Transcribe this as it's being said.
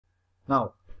Now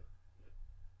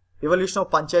evolution of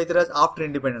panchayat Raj after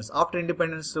independence. After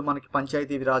independence మనకి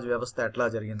పంచాయతీ రాజ్ వ్యవస్థ ఎట్లా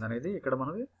జరిగింది అనేది ఇక్కడ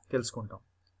మనం తెలుసుకుంటాం.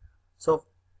 సో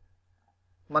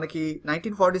మనకి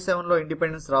 1947లో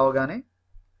ఇండిపెండెన్స్ రావగానే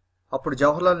అప్పుడు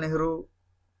జవహర్లాల్ నెహ్రూ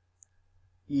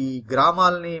ఈ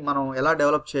గ్రామాలని మనం ఎలా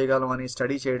డెవలప్ చేయగలం అని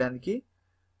స్టడీ చేయడానికి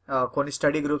కొన్ని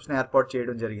స్టడీ గ్రూప్స్ని ఏర్పాటు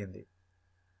చేయడం జరిగింది.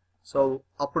 సో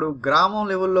అప్పుడు గ్రామం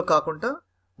లెవెల్లో కాకుండా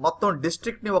మొత్తం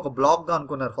డిస్ట్రిక్ట్ని ఒక బ్లాక్గా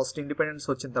అనుకున్నారు. ఫస్ట్ ఇండిపెండెన్స్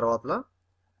వచ్చిన తర్వాత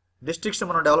డిస్ట్రిక్ట్స్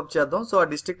మనం డెవలప్ చేద్దాం, సో ఆ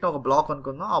డిస్ట్రిక్ట్ని ఒక బ్లాక్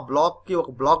అనుకుందాం, ఆ బ్లాక్కి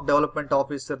ఒక బ్లాక్ డెవలప్మెంట్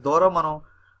ఆఫీసర్ ద్వారా మనం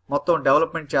మొత్తం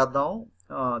డెవలప్మెంట్ చేద్దాం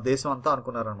దేశం అంతా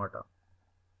అనుకున్నారనమాట.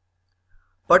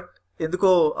 బట్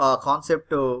ఎందుకో ఆ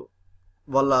కాన్సెప్ట్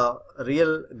వల్ల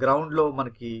రియల్ గ్రౌండ్లో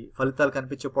మనకి ఫలితాలు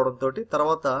కనిపించకపోవడంతో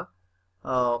తర్వాత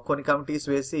కొన్ని కమిటీస్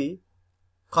వేసి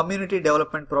కమ్యూనిటీ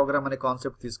డెవలప్మెంట్ ప్రోగ్రామ్ అనే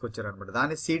కాన్సెప్ట్ తీసుకొచ్చారనమాట.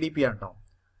 దాన్ని సిడిపి అంటాం.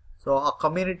 సో ఆ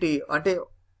కమ్యూనిటీ అంటే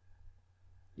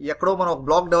ఎక్కడో మనం ఒక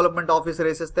బ్లాక్ డెవలప్మెంట్ ఆఫీసర్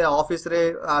వేసేస్తే ఆ ఆఫీసరే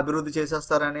అభివృద్ధి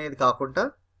చేసేస్తారనేది కాకుండా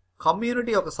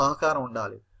కమ్యూనిటీ ఒక సహకారం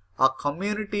ఉండాలి. ఆ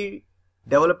కమ్యూనిటీ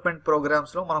డెవలప్మెంట్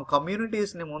ప్రోగ్రామ్స్లో మనం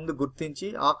కమ్యూనిటీస్ని ముందు గుర్తించి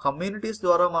ఆ కమ్యూనిటీస్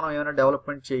ద్వారా మనం ఏమైనా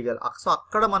డెవలప్మెంట్ చేయగలం. సో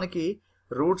అక్కడ మనకి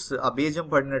రూట్స్ ఆ బీజం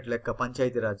పడినట్టు లెక్క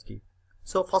పంచాయతీరాజ్కి.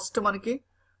 సో ఫస్ట్ మనకి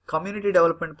కమ్యూనిటీ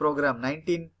డెవలప్మెంట్ ప్రోగ్రామ్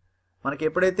మనకి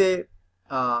ఎప్పుడైతే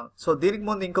సో దీనికి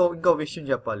ముందు ఇంకో విషయం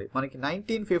చెప్పాలి. మనకి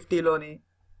 1950లోని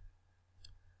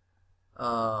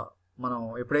మనం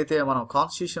ఎప్పుడైతే మనం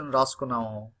కాన్స్టిట్యూషన్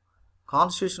రాసుకున్నామో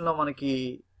కాన్స్టిట్యూషన్లో మనకి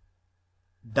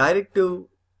directive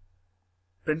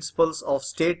principles of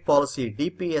state policy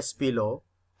డిపిఎస్పిలో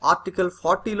article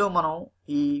 40లో మనం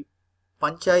ఈ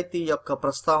పంచాయతీ యొక్క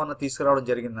ప్రస్తావన తీసుకురావడం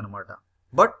జరిగిందనమాట.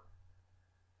 బట్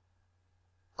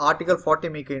ఆర్టికల్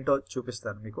 40 మీకు ఏంటో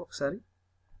చూపిస్తాను మీకు ఒకసారి.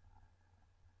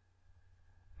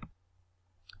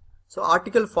 సో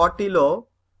ఆర్టికల్ 40లో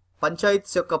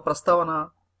పంచాయత్స్ యొక్క ప్రస్తావన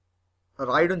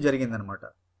రాయడం జరిగిందనమాట.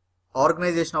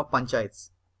 Organisation of panchayats.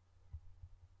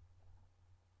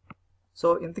 సో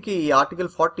ఇంతకీ ఈ ఆర్టికల్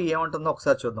 40 ఏమంటుందో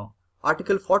ఒకసారి చూద్దాం.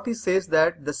 Article 40 says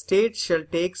that the state shall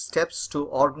take steps to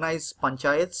organize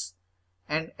panchayats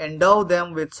and endow them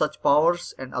with such powers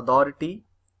and authority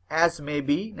as may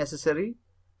be necessary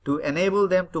to enable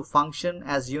them to function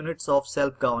as units of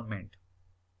self-government.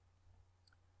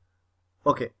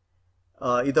 Okay,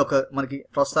 ఇది ఒక మనకి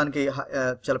ప్రస్తుతానికి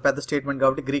చాలా పెద్ద statement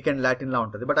కాబట్టి Greek and లాటిన్లా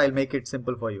ఉంటుంది. But I will make it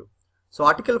simple for you. So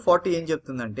article 40 ఏం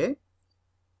చెప్తుందంటే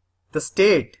ద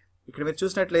స్టేట్, ఇక్కడ మీరు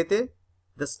చూసినట్లయితే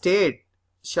the state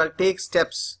shawl take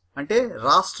steps అంటే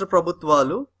రాష్ట్ర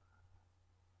ప్రభుత్వాలు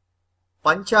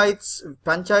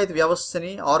పంచాయత్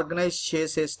వ్యవస్థని ఆర్గనైజ్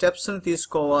చేసే స్టెప్స్ని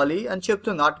తీసుకోవాలి అని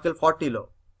చెప్తుంది article 40లో.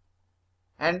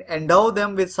 And ఎండౌ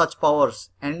them with such powers.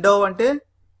 ఎండౌ అంటే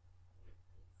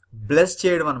బ్లెస్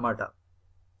చేయడం అనమాట.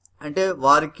 అంటే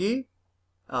వారికి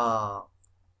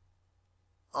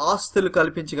ఆస్తులు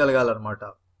కల్పించగలగాలన్నమాట.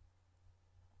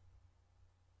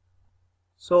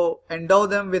 So ఎండౌ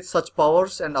them with such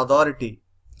powers and authority.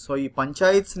 So ఈ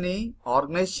పంచాయత్స్ని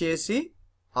ఆర్గనైజ్ చేసి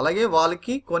అలాగే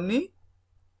వాళ్ళకి కొన్ని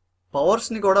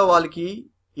పవర్స్ని కూడా వాళ్ళకి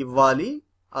ఇవ్వాలి,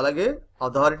 అలాగే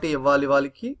అథారిటీ ఇవ్వాలి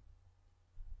వాళ్ళకి.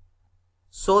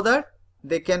 So that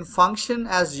they can function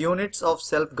as units of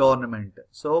self government.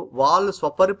 So వాళ్ళు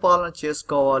స్వపరిపాలన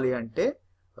చేసుకోవాలి అంటే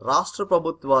రాష్ట్ర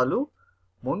ప్రభుత్వాలు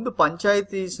ముందు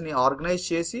పంచాయతీస్ని ఆర్గనైజ్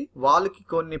చేసి వాళ్ళకి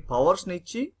కొన్ని పవర్స్ని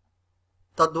ఇచ్చి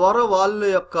తద్వారా వాళ్ళ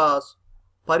యొక్క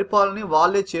పరిపాలన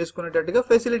వాళ్ళే చేసుకునేటట్టుగా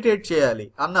ఫెసిలిటేట్ చేయాలి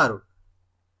అన్నారు.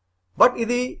 బట్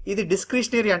ఇది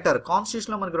డిస్క్రిషనరీ అంటారు.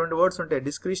 కాన్స్టిట్యూషన్లో మనకి 2 వర్డ్స్ ఉంటాయి,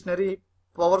 డిస్క్రిషనరీ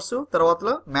పవర్స్, తర్వాత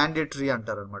మ్యాండేటరీ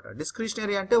అంటారు అనమాట.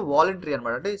 డిస్క్రిషనరీ అంటే వాలంటరీ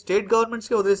అనమాట, అంటే స్టేట్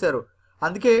గవర్నమెంట్స్కే వదిలేశారు.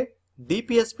 అందుకే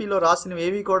డిపిఎస్పిలో రాసినవి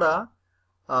ఏవి కూడా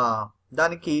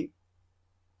దానికి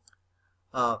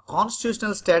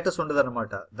కాన్స్టిట్యూషనల్ స్టేటస్ ఉండదు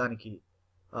అనమాట దానికి.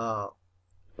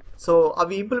 సో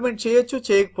అవి ఇంప్లిమెంట్ చేయొచ్చు,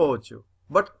 చేయకపోవచ్చు,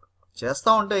 బట్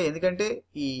చేస్తూ ఉంటాయి. ఎందుకంటే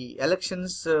ఈ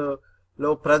ఎలక్షన్స్లో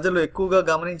ప్రజలు ఎక్కువగా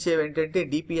గమనించేవి ఏంటంటే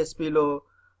డిపిఎస్పిలో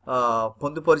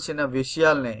పొందుపరిచిన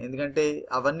విషయాలనే. ఎందుకంటే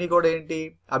అవన్నీ కూడా ఏంటి,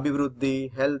 అభివృద్ధి,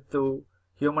 health,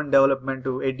 human development,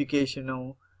 education,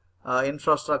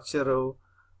 infrastructure,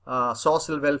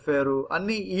 social welfare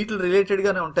అన్నీ వీటి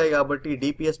రిలేటెడ్గానే ఉంటాయి కాబట్టి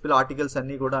డిపిఎస్పిలో ఆర్టికల్స్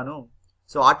అన్నీ కూడాను.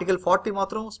 సో ఆర్టికల్ 40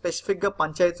 మాత్రం స్పెసిఫిక్గా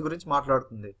పంచాయత్స్ గురించి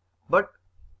మాట్లాడుతుంది. బట్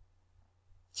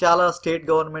చాలా స్టేట్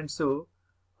గవర్నమెంట్స్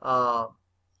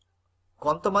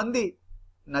కొంతమంది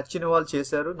నచ్చిన వాళ్ళు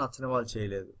చేశారు, నచ్చిన వాళ్ళు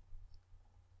చేయలేదు.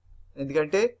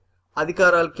 ఎందుకంటే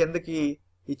అధికారాలు కిందకి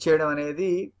ఇచ్చేయడం అనేది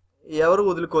ఎవరు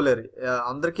వదులుకోలేరు.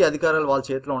 అందరికీ అధికారాలు వాళ్ళ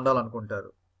చేతిలో ఉండాలనుకుంటారు.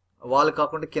 వాళ్ళు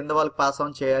కాకుండా కింద వాళ్ళకి పాస్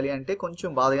ఆన్ చేయాలి అంటే కొంచెం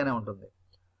బాధగానే ఉంటుంది.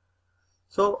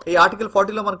 సో ఈ ఆర్టికల్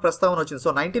 40లో మనకు ప్రస్తావన వచ్చింది.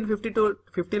 సో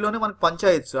 1950లోనే మనకు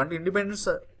పంచాయత్స్ అంటే ఇండిపెండెన్స్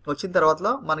వచ్చిన తర్వాత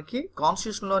మనకి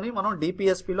కాన్స్టిట్యూషన్లోని మనం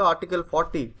డిపిఎస్పిలో ఆర్టికల్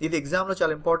 40, ఇది ఎగ్జామ్లో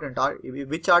చాలా important,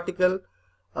 which article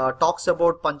talks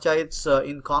about panchayats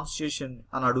in constitution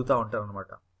అని అడుగుతూ ఉంటారు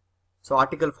అనమాట. సో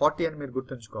ఆర్టికల్ 40 అని మీరు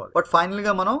గుర్తుంచుకోవాలి. బట్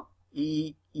ఫైనల్గా మనం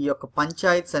ఈ యొక్క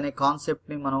పంచాయత్స్ అనే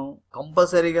కాన్సెప్ట్ని మనం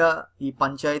కంపల్సరీగా ఈ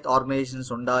పంచాయత్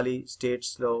ఆర్గనైజేషన్స్ ఉండాలి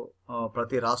స్టేట్స్లో,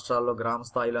 ప్రతి రాష్ట్రాల్లో గ్రామ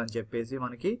స్థాయిలో అని చెప్పేసి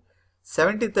మనకి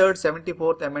 73rd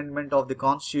 74th amendment of the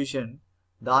constitution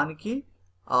దానికి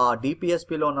ఆ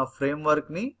డిపిఎస్పిలో ఉన్న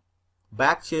ఫ్రేమ్వర్క్ని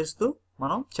బ్యాక్ చేస్తూ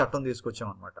మనం చట్టం తీసుకొచ్చాం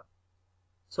అనమాట.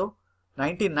 సో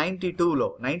 1992లో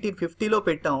 1950లో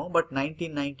పెట్టాము, బట్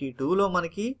 1992లో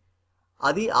మనకి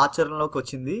అది ఆచరణలోకి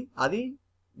వచ్చింది. అది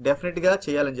డెఫినెట్గా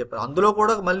చేయాలని చెప్పారు. అందులో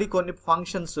కూడా మళ్ళీ కొన్ని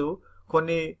ఫంక్షన్స్,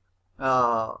 కొన్ని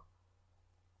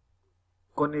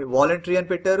వాలంటరీ అని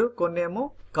పెట్టారు, కొన్ని ఏమో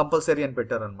కంపల్సరీ అని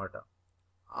పెట్టారు అనమాట.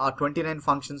 ఆ 29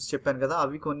 ఫంక్షన్స్ చెప్పాను కదా,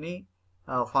 అవి కొన్ని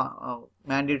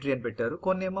మ్యాండేటరీ అని పెట్టారు,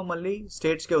 కొన్ని ఏమో మళ్ళీ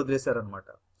స్టేట్స్కే వదిలేశారు అనమాట.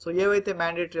 సో ఏవైతే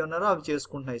మ్యాండేటరీ ఉన్నారో అవి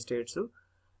చేసుకుంటున్నాయి స్టేట్స్,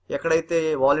 ఎక్కడైతే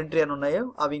వాలంటరీ అని ఉన్నాయో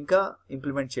అవి ఇంకా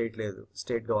ఇంప్లిమెంట్ చేయట్లేదు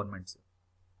స్టేట్ గవర్నమెంట్స్.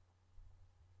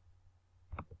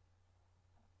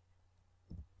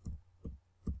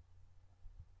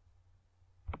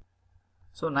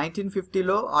 సో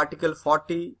 1950లో ఆర్టికల్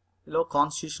 40లో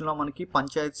కాన్స్టిట్యూషన్లో మనకి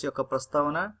పంచాయత్స్ యొక్క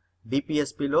ప్రస్తావన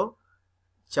డిపిఎస్పిలో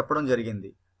చెప్పడం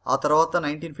జరిగింది. ఆ తర్వాత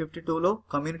 1952లో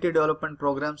కమ్యూనిటీ డెవలప్మెంట్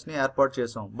ప్రోగ్రామ్స్ని ఏర్పాటు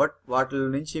చేసాం, బట్ వాటి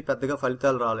నుంచి పెద్దగా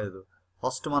ఫలితాలు రాలేదు.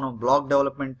 ఫస్ట్ మనం బ్లాక్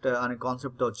డెవలప్మెంట్ అనే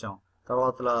కాన్సెప్ట్ వచ్చాం,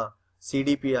 తర్వాత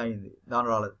సిడిపి అయింది, దాని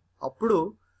రాలేదు. అప్పుడు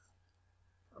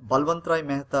బల్వంత్ రాయ్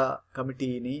మెహతా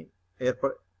కమిటీని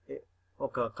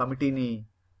ఒక కమిటీని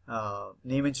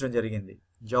నియమించడం జరిగింది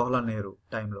జవహర్లాల్ నెహ్రూ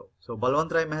టైంలో. So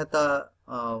Balwant Roy Mehta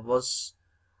was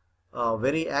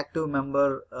very active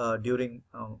member during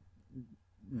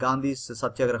Gandhi's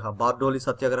సత్యాగ్రహ, బార్డోలి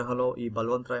సత్యాగ్రహలో ఈ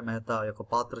బల్వంత్ రాయ్ మెహతా యొక్క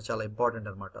పాత్ర చాలా ఇంపార్టెంట్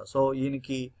అనమాట. సో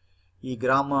ఈయనకి ఈ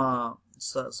గ్రామ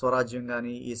స్వరాజ్యం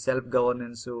కానీ ఈ సెల్ఫ్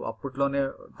గవర్నెన్స్ అప్పట్లోనే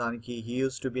దానికి he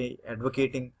use to be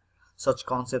advocating such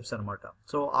concepts అనమాట.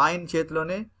 సో ఆయన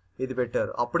చేతిలోనే ఇది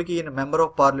పెట్టారు. అప్పటికి ఈయన మెంబర్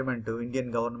ఆఫ్ పార్లమెంటు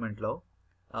ఇండియన్ గవర్నమెంట్లో,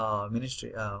 మినిస్ట్రీ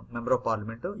మెంబర్ ఆఫ్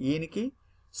పార్లమెంటు, ఈయనకి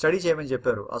స్టడీ చేయమని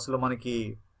చెప్పారు. అసలు మనకి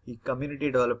ఈ కమ్యూనిటీ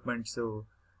డెవలప్మెంట్స్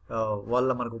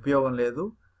వల్ల మనకు ఉపయోగం లేదు,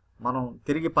 మనం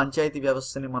తిరిగి పంచాయతీ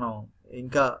వ్యవస్థని మనం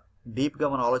ఇంకా డీప్గా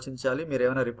మనం ఆలోచించాలి, మీరు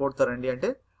ఏమైనా రిపోర్ట్తో రండి అంటే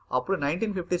అప్పుడు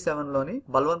 1957లోని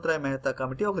బల్వంత్ రాయ్ మెహతా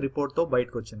కమిటీ ఒక రిపోర్ట్తో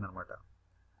బయటకు వచ్చిందనమాట.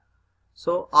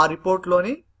 సో ఆ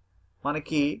రిపోర్ట్లోని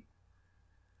మనకి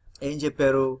ఏం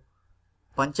చెప్పారు,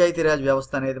 పంచాయతీరాజ్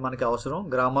వ్యవస్థ అనేది మనకి అవసరం,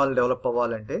 గ్రామాలు డెవలప్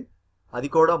అవ్వాలంటే అది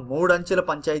కూడా 3 అంచెల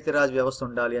పంచాయతీరాజ్ వ్యవస్థ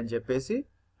ఉండాలి అని చెప్పేసి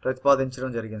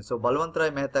ప్రతిపాదించడం జరిగింది. So Balwant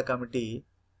Roy Mehta committee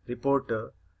report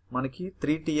మనకి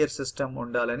 3-tier సిస్టమ్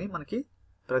ఉండాలని మనకి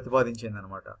ప్రతిపాదించింది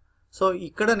అనమాట. సో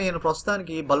ఇక్కడ నేను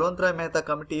ప్రస్తుతానికి బల్వంత్ రాయ్ మెహతా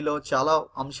కమిటీలో చాలా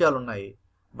అంశాలు ఉన్నాయి,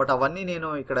 బట్ అవన్నీ నేను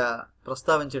ఇక్కడ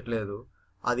ప్రస్తావించట్లేదు.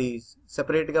 అది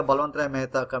సెపరేట్గా బల్వంత్ రాయ్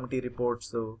మెహతా కమిటీ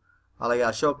రిపోర్ట్స్, అలాగే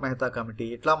అశోక్ మెహతా కమిటీ,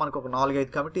 ఇట్లా మనకు ఒక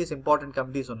 4-5 కమిటీస్, ఇంపార్టెంట్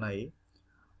కమిటీస్ ఉన్నాయి.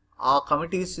 ఆ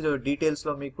కమిటీస్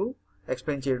డీటెయిల్స్లో మీకు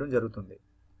ఎక్స్ప్లెయిన్ చేయడం జరుగుతుంది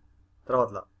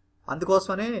తర్వాత.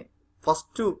 అందుకోసమనే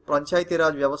ఫస్ట్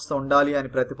పంచాయతీరాజ్ వ్యవస్థ ఉండాలి అని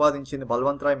ప్రతిపాదించింది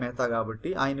బల్వంత్ రాయ్ మెహతా కాబట్టి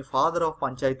ఆయన ఫాదర్ ఆఫ్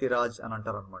పంచాయతీరాజ్ అని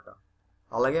అంటారు అనమాట.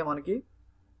 అలాగే మనకి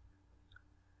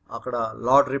అక్కడ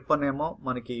లార్డ్ రిప్పన్ ఏమో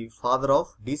మనకి ఫాదర్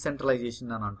ఆఫ్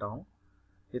డీసెంట్రలైజేషన్ అని అంటాం,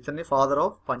 ఇతన్ని ఫాదర్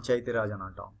ఆఫ్ పంచాయతీరాజ్ అని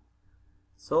అంటాం.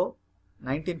 సో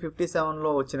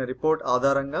 1957లో వచ్చిన రిపోర్ట్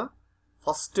ఆధారంగా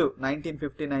ఫస్ట్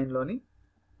 1959లోని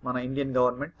మన ఇండియన్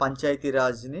గవర్నమెంట్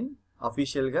పంచాయతీరాజ్ని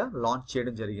అఫీషియల్గా లాంచ్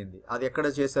చేయడం జరిగింది. అది ఎక్కడ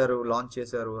చేశారు, లాంచ్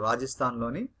చేశారు,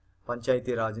 రాజస్థాన్లోని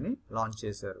పంచాయతీరాజ్ని లాంచ్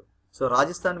చేశారు. So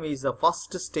Rajasthan is the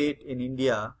first state in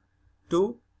India to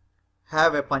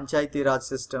have a Panchayati Raj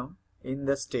system in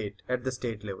the state at the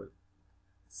state level.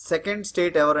 Second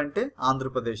state ఎవరంటే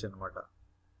ఆంధ్రప్రదేశ్ అనమాట.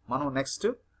 మనం నెక్స్ట్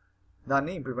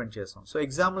దాన్ని ఇంప్లిమెంట్ చేసాం. సో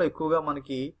ఎగ్జామ్లో ఎక్కువగా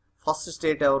మనకి ఫస్ట్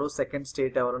స్టేట్ ఎవరు, సెకండ్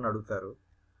స్టేట్ ఎవరు అని అడుగుతారు.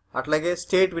 అట్లాగే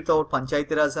స్టేట్ వితౌట్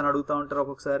పంచాయతీరాజ్ అని అడుగుతూ ఉంటారు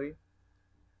ఒక్కొక్కసారి.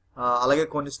 అలాగే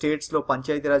కొన్ని స్టేట్స్లో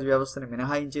పంచాయతీరాజ్ వ్యవస్థని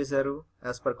మినహాయించేశారు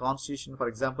as per constitution. For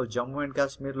example Jammu and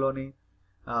కాశ్మీర్లోని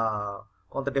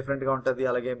కొంత డిఫరెంట్గా ఉంటుంది,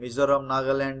 అలాగే మిజోరాం,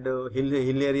 నాగాల్యాండ్,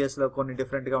 హిల్ ఏరియాస్లో కొన్ని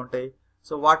డిఫరెంట్గా ఉంటాయి.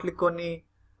 సో వాటికి కొన్ని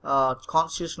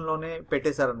కాన్స్టిట్యూషన్లోనే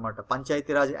పెట్టేశారనమాట.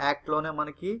 పంచాయతీరాజ్ యాక్ట్లోనే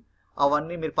మనకి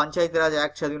అవన్నీ, మీరు పంచాయతీరాజ్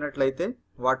యాక్ట్ చదివినట్లయితే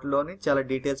వాటిలోని చాలా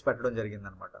డీటెయిల్స్ పెట్టడం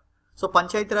జరిగిందనమాట. సో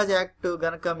పంచాయతీరాజ్ యాక్ట్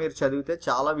కనుక మీరు చదివితే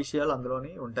చాలా విషయాలు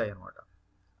అందులోని ఉంటాయి అన్నమాట.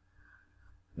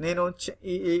 నేను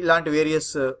ఇలాంటి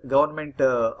వేరియస్ గవర్నమెంట్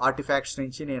ఆర్టిఫాక్ట్స్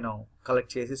నుంచి నేను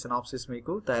కలెక్ట్ చేసి సినాప్సిస్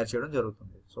మీకు తయారు చేయడం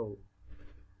జరుగుతుంది. సో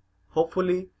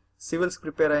హోప్ఫుల్లీ సివిల్స్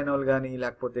ప్రిపేర్ అయిన వాళ్ళు కానీ,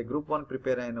 లేకపోతే గ్రూప్ 1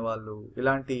 ప్రిపేర్ అయిన వాళ్ళు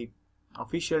ఇలాంటి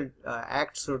అఫీషియల్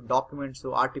యాక్ట్స్, డాక్యుమెంట్స్,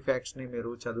 ఆర్టిఫాక్ట్స్ని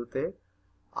మీరు చదివితే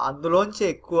అందులోంచి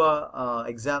ఎక్కువ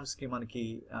ఎగ్జామ్స్కి మనకి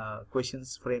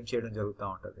క్వశ్చన్స్ ఫ్రేమ్ చేయడం జరుగుతూ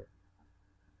ఉంటుంది.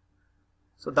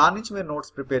 సో దాని నుంచి మీరు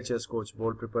నోట్స్ ప్రిపేర్ చేసుకోవచ్చు,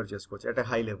 బోర్డ్ ప్రిపేర్ చేసుకోవచ్చు అట్ ఏ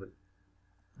హై లెవెల్.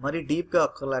 మరి డీప్గా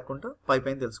లేకుండా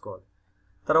పైన తెలుసుకోవాలి.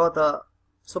 తర్వాత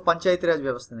సో పంచాయతీరాజ్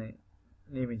వ్యవస్థని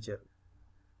నియమించారు.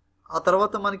 ఆ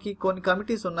తర్వాత మనకి కొన్ని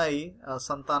కమిటీస్ ఉన్నాయి,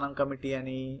 సంతానం కమిటీ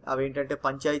అని. అవి ఏంటంటే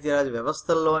పంచాయతీరాజ్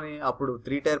వ్యవస్థల్లోని అప్పుడు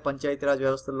 3 టైర్ పంచాయతీరాజ్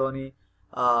వ్యవస్థల్లోని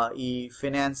ఈ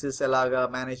ఫినాన్సెస్ ఎలాగా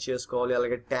మేనేజ్ చేసుకోవాలి,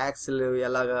 అలాగే ట్యాక్స్లు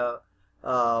ఎలాగా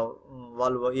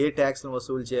వాళ్ళు ఏ ట్యాక్స్లు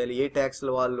వసూలు చేయాలి, ఏ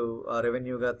ట్యాక్స్లు వాళ్ళు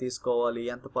రెవెన్యూగా తీసుకోవాలి,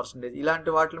 ఎంత పర్సంటేజ్,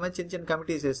 ఇలాంటి వాటి మీద చిన్న చిన్న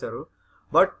కమిటీస్ వేశారు.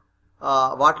 బట్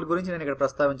వాటి గురించి నేను ఇక్కడ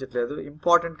ప్రస్తావించట్లేదు.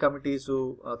 ఇంపార్టెంట్ కమిటీసు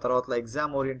తర్వాత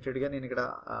ఎగ్జామ్ ఓరియంటెడ్గా నేను ఇక్కడ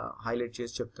హైలైట్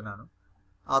చేసి చెప్తున్నాను.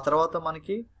 ఆ తర్వాత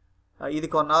మనకి ఇది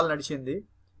కొన్నాళ్ళు నడిచింది.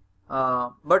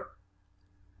 బట్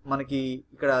మనకి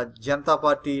ఇక్కడ జనతా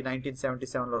పార్టీ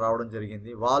 1977లో రావడం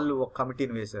జరిగింది. వాళ్ళు ఒక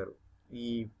కమిటీని వేశారు.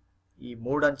 ఈ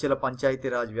 3 అంచెల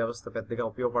పంచాయతీరాజ్ వ్యవస్థ పెద్దగా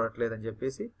ఉపయోగపడట్లేదని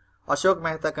చెప్పేసి అశోక్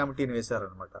మెహతా కమిటీని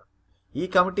వేశారనమాట. ఈ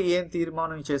కమిటీ ఏం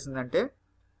తీర్మానం చేసిందంటే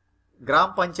గ్రామ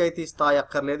పంచాయతీ స్థాయి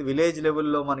అక్కర్లేదు, విలేజ్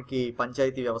లెవెల్లో మనకి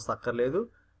పంచాయతీ వ్యవస్థ అక్కర్లేదు,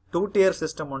 2 tier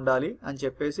సిస్టమ్ ఉండాలి అని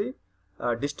చెప్పేసి,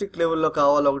 డిస్ట్రిక్ట్ లెవెల్లో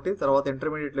కావాలి ఒకటి, తర్వాత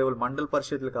ఇంటర్మీడియట్ లెవెల్ మండల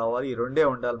పరిషత్లు కావాలి, ఈ 2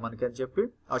 ఉండాలి మనకి అని చెప్పి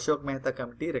అశోక్ మెహతా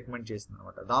కమిటీ రికమెండ్ చేసింది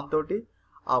అనమాట. దాంతో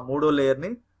ఆ 3వ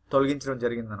లేయర్ని తొలగించడం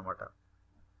జరిగిందనమాట.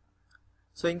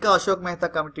 సో ఇంకా అశోక్ మెహతా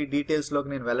కమిటీ డీటెయిల్స్లోకి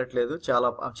నేను వెళ్ళట్లేదు,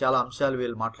 చాలా అంశాలు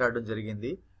వీళ్ళు మాట్లాడడం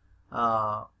జరిగింది.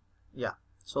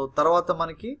 సో తర్వాత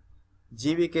మనకి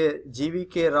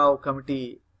జీవీకే రావు కమిటీ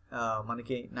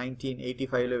మనకి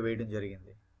 1985లో వేయడం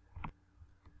జరిగింది.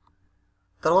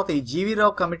 తర్వాత ఈ జీవీ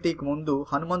రావు కమిటీకి ముందు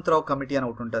హనుమంతరావు కమిటీ అని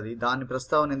ఒకటి ఉంటుంది. దాని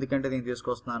ప్రస్తావన ఎందుకంటే నేను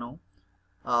తీసుకొస్తున్నాను.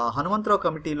 హనుమంతరావు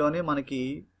కమిటీలోనే మనకి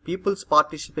పీపుల్స్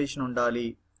పార్టిసిపేషన్ ఉండాలి,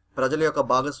 ప్రజల యొక్క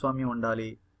భాగస్వామ్యం ఉండాలి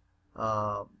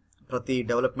ప్రతి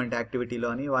డెవలప్మెంట్ యాక్టివిటీలో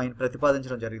అని ఆయన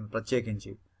ప్రతిపాదించడం జరిగింది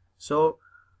ప్రత్యేకించి. సో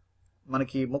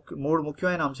మనకి 3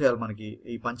 ముఖ్యమైన అంశాలు మనకి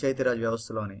ఈ పంచాయతీరాజ్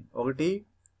వ్యవస్థలోని. ఒకటి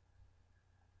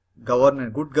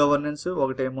గుడ్ గవర్నెన్స్,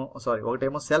 ఒకటేమో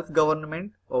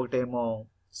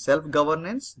self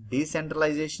governance,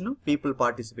 decentralisation, people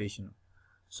participation.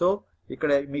 So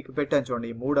ఇక్కడ మీకు పెట్టాను చూడండి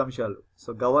ఈ 3 అంశాలు. So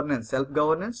governance, self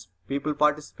governance, people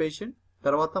participation,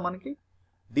 తర్వాత మనకి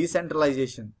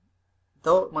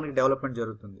డీసెంట్రలైజేషన్తో మనకి డెవలప్మెంట్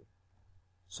జరుగుతుంది.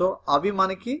 సో అవి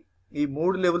మనకి ఈ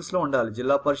 3 లెవెల్స్లో ఉండాలి,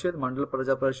 జిల్లా పరిషత్, మండల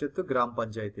ప్రజా పరిషత్, గ్రామ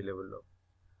పంచాయతీ లెవెల్లో.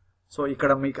 సో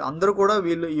ఇక్కడ మీకు అందరూ కూడా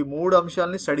వీళ్ళు ఈ 3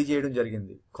 అంశాలని స్టడీ చేయడం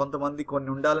జరిగింది. కొంతమంది కొన్ని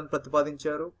ఉండాలని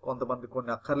ప్రతిపాదించారు, కొంతమంది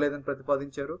కొన్ని అక్కర్లేదని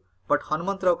ప్రతిపాదించారు. But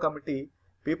Hanumantharao committee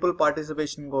people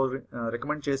participation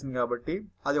recommend చేసింది కాబట్టి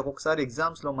అది ఒక్కొక్కసారి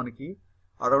ఎగ్జామ్స్లో మనకి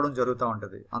అడగడం జరుగుతూ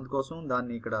ఉంటుంది. అందుకోసం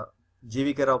దాన్ని ఇక్కడ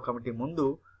జీవీకే రావు కమిటీ ముందు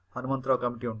హనుమంతరావు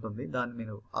కమిటీ ఉంటుంది. దాన్ని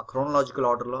నేను ఆ క్రోనలాజికల్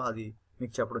ఆర్డర్లో అది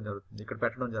మీకు చెప్పడం జరుగుతుంది, ఇక్కడ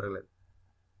పెట్టడం జరగలేదు.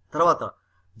 తర్వాత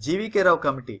జీవీకే రావు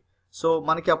కమిటీ. సో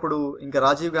మనకి అప్పుడు ఇంకా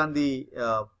రాజీవ్ గాంధీ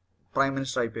ప్రైమ్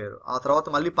మినిస్టర్ అయిపోయారు. ఆ తర్వాత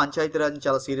మళ్ళీ పంచాయతీరాజ్ని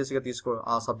చాలా సీరియస్గా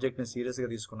ఆ సబ్జెక్ట్ని సీరియస్గా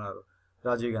తీసుకున్నారు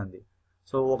రాజీవ్ గాంధీ.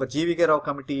 సో ఒక జీవీకే రావు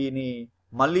కమిటీని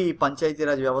మళ్ళీ ఈ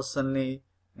పంచాయతీరాజ్ వ్యవస్థల్ని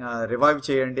రివైవ్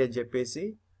చేయండి అని చెప్పేసి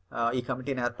ఈ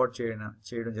కమిటీని ఏర్పాటు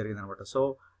చేయడం జరిగింది అనమాట. So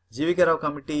GVK Rao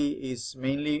committee is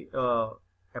mainly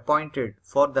appointed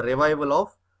for the revival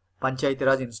of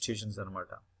Panchayati Raj institutions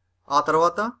అనమాట. ఆ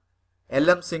తర్వాత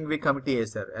ఎల్ఎం సింఘ్వి కమిటీ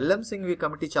వేశారు. ఎల్ఎం సింఘ్వి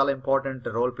కమిటీ చాలా ఇంపార్టెంట్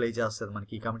రోల్ ప్లే చేస్తుంది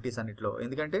మనకి ఈ కమిటీస్ అన్నింటిలో.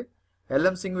 ఎందుకంటే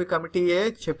ఎల్ఎం సింఘ్వి కమిటీయే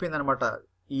చెప్పిందనమాట,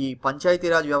 ఈ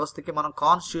పంచాయతీరాజ్ వ్యవస్థకి మనం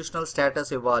కాన్స్టిట్యూషనల్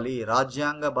స్టేటస్ ఇవ్వాలి,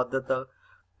 రాజ్యాంగ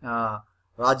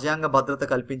భద్రత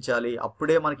కల్పించాలి.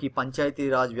 అప్పుడే మనకి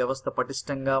పంచాయతీరాజ్ వ్యవస్థ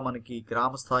పటిష్టంగా మనకి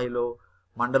గ్రామ స్థాయిలో,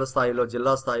 మండల స్థాయిలో,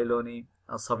 జిల్లా స్థాయిలోని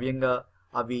సవ్యంగా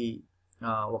అవి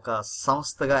ఒక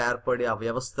సంస్థగా ఏర్పడి ఆ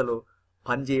వ్యవస్థలు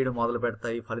పనిచేయడం మొదలు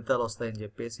పెడతాయి, ఫలితాలు వస్తాయని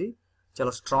చెప్పేసి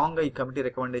చాలా స్ట్రాంగ్గా ఈ కమిటీ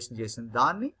రికమెండేషన్ చేసింది.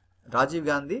 దాన్ని రాజీవ్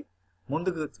గాంధీ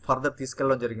ముందుకు ఫర్దర్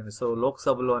తీసుకెళ్ళడం జరిగింది. సో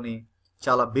లోక్సభలోని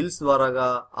చాలా బిల్స్ ద్వారాగా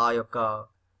ఆ యొక్క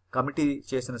కమిటీ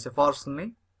చేసిన సిఫార్సుల్ని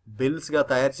బిల్స్గా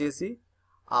తయారు చేసి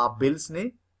ఆ బిల్స్ని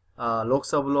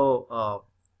లోక్సభలో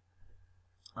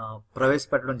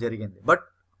ప్రవేశపెట్టడం జరిగింది. బట్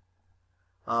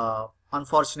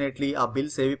అన్ఫార్చునేట్లీ ఆ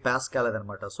బిల్స్ ఏవి పాస్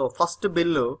కాలేదనమాట. సో ఫస్ట్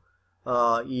బిల్లు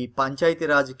ఈ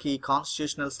పంచాయతీరాజ్కి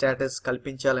కాన్స్టిట్యూషనల్ స్టేటస్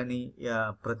కల్పించాలని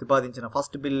ప్రతిపాదించిన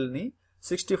ఫస్ట్ బిల్ని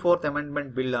 64th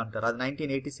అమెండ్మెంట్ బిల్ అంటారు. అది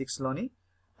 1986లోని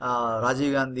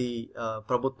రాజీవ్ గాంధీ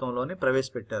ప్రభుత్వంలోని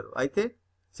ప్రవేశపెట్టారు. అయితే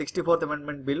 64th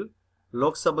అమెండ్మెంట్ బిల్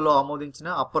లోక్సభలో ఆమోదించిన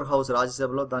అప్పర్ హౌస్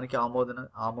రాజ్యసభలో దానికి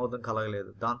ఆమోదం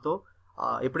కలగలేదు. దాంతో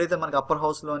ఎప్పుడైతే మనకి అప్పర్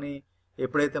హౌస్లోని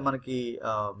ఎప్పుడైతే మనకి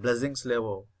బ్లెస్సింగ్స్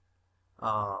లేవో,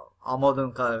 ఆమోదం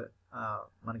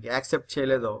మనకి యాక్సెప్ట్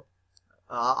చేయలేదో,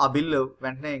 ఆ బిల్లు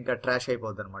వెంటనే ఇంకా ట్రాష్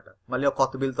అయిపోద్ది అనమాట. మళ్ళీ ఒక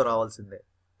కొత్త బిల్తో రావాల్సిందే.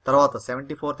 తర్వాత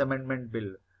 74th అమెండ్మెంట్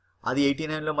బిల్, అది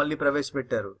 89లో మళ్ళీ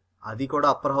ప్రవేశపెట్టారు. అది కూడా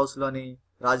అప్పర్ హౌస్లోని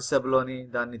రాజ్యసభలోని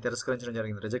దాన్ని తిరస్కరించడం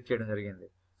జరిగింది, రిజెక్ట్ చేయడం జరిగింది.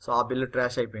 సో ఆ బిల్లు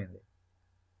ట్రాష్ అయిపోయింది.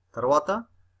 తర్వాత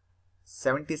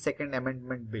 72nd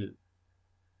అమెండ్మెంట్ బిల్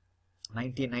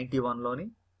 1991లోని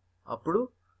అప్పుడు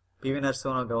పివి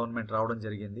నరసింహరావు గవర్నమెంట్ రావడం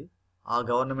జరిగింది. ఆ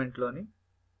గవర్నమెంట్లోని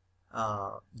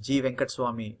G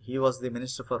Venkataswamy, he was the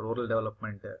minister for rural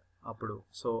development అప్పుడు.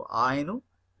 సో ఆయన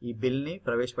ఈ బిల్ని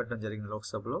ప్రవేశపెట్టడం జరిగింది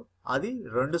లోక్సభలో. అది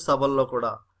 2 సభల్లో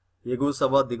కూడా, ఎగువ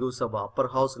సభ దిగువ సభ,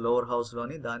 అప్పర్ హౌస్ లోవర్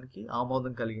హౌస్లోని దానికి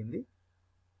ఆమోదం కలిగింది.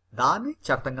 దాన్ని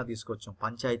చట్టంగా తీసుకొచ్చాం.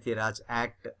 పంచాయతీ రాజ్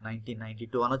యాక్ట్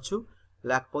 1992 అనొచ్చు,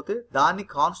 లేకపోతే దాన్ని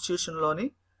కాన్స్టిట్యూషన్లోని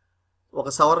ఒక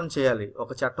సవరణ చేయాలి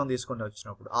ఒక చట్టం తీసుకొని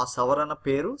వచ్చినప్పుడు. ఆ సవరణ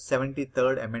పేరు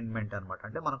 73rd అమెండ్మెంట్ అనమాట.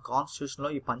 అంటే మన కాన్స్టిట్యూషన్లో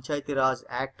ఈ పంచాయతీ రాజ్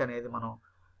యాక్ట్ అనేది మనం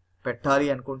పెట్టాలి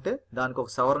అనుకుంటే దానికి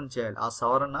ఒక సవరణ చేయాలి. ఆ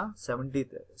సవరణ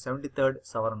 73rd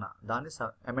సవరణ, దాన్ని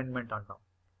అమెండ్మెంట్ అంటాం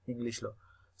ఇంగ్లీష్లో.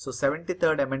 So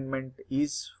 73rd amendment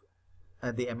is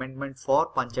the amendment far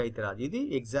panchayat Raj. ఇది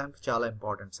ఎగ్జామ్కి చాలా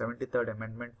important. 73rd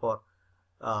amendment far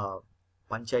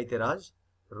panchayat Raj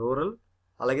rural.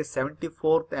 అలాగే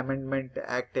 74th అమెండ్మెంట్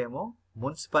యాక్ట్ ఏమో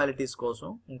మున్సిపాలిటీస్ కోసం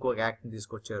ఇంకొక యాక్ట్ని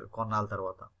తీసుకొచ్చారు కొన్నాళ్ళ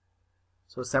తర్వాత.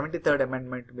 సో 73rd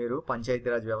అమెండ్మెంట్ మీరు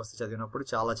పంచాయతీరాజ్ వ్యవస్థ చదివినప్పుడు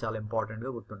చాలా చాలా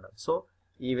ఇంపార్టెంట్గా గుర్తుండాలి. సో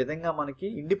ఈ విధంగా మనకి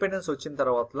ఇండిపెండెన్స్ వచ్చిన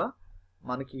తర్వాత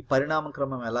మనకి పరిణామ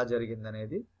క్రమం ఎలా జరిగింది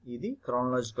అనేది ఇది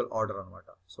క్రానలాజికల్ ఆర్డర్ అనమాట.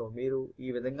 సో మీరు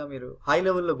ఈ విధంగా మీరు హై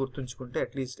లెవెల్లో గుర్తుంచుకుంటే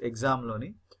అట్లీస్ట్ ఎగ్జామ్లోని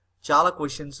చాలా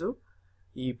క్వశ్చన్స్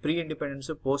ఈ ప్రీ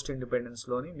ఇండిపెండెన్స్ పోస్ట్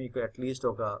ఇండిపెండెన్స్లోని మీకు అట్లీస్ట్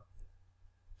ఒక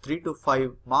 3 to 5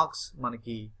 మార్క్స్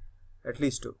మనకి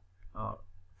అట్లీస్ట్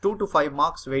 2 to 5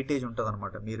 మార్క్స్ వెయిటేజ్ ఉంటుంది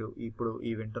అనమాట. మీరు ఇప్పుడు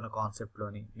ఈ వింటున్న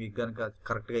కాన్సెప్ట్లోని మీకు కనుక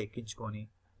కరెక్ట్గా ఎక్కించుకొని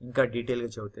ఇంకా డీటెయిల్గా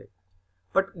చదివితే.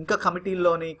 బట్ ఇంకా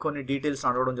కమిటీల్లోని కొన్ని డీటెయిల్స్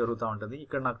అడగడం జరుగుతూ ఉంటుంది.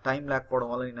 ఇక్కడ నాకు టైం లేకపోవడం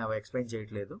వల్ల నేను అవి ఎక్స్ప్లెయిన్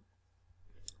చేయట్లేదు.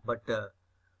 బట్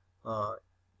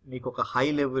మీకు ఒక హై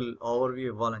లెవెల్ ఓవర్వ్యూ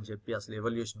ఇవ్వాలని చెప్పి అసలు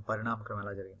ఎవల్యూషన్ పరిణామక్రమం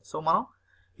ఎలా జరిగింది. సో మనం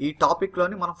ఈ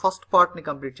టాపిక్లోని మనం ఫస్ట్ పార్ట్ని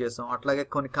కంప్లీట్ చేసాం. అట్లాగే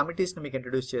కొన్ని కమిటీస్ని మీకు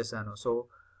ఇంట్రడ్యూస్ చేశాను. సో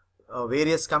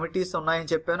వేరియస్ కమిటీస్ ఉన్నాయని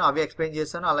చెప్పాను, అవి ఎక్స్ప్లెయిన్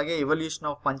చేశాను. అలాగే ఎవల్యూషన్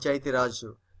ఆఫ్ పంచాయతీ రాజ్,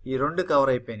 ఈ 2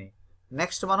 కవర్ అయిపోయినాయి.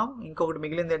 నెక్స్ట్ మనం ఇంకొకటి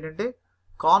మిగిలింది ఏంటంటే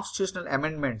constitutional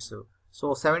amendments. So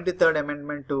 73rd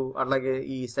amendment, అలాగే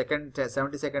ఈ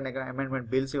 72nd అమెండ్మెంట్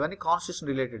బిల్స్, ఇవన్నీ కాన్స్టిట్యూషన్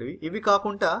రిలేటెడ్వి. ఇవి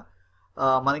కాకుండా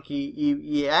మనకి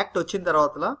ఈ యాక్ట్ వచ్చిన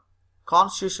తర్వాత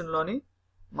కాన్స్టిట్యూషన్లోని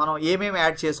మనం ఏమేమి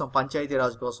యాడ్ చేసాం పంచాయతీ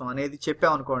రాజ్ కోసం అనేది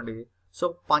చెప్పామనుకోండి. సో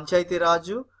పంచాయతీ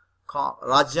రాజు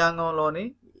రాజ్యాంగంలోని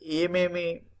ఏమేమి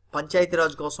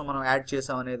పంచాయతీరాజ్ కోసం మనం యాడ్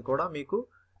చేసాం అనేది కూడా మీకు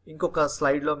ఇంకొక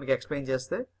స్లైడ్లో మీకు ఎక్స్ప్లెయిన్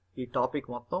చేస్తే ఈ టాపిక్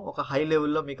మొత్తం ఒక హై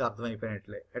లెవెల్లో మీకు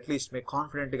అర్థమైపోయినట్లే. అట్లీస్ట్ మీకు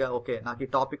కాన్ఫిడెంట్గా ఓకే నాకు ఈ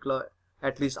టాపిక్లో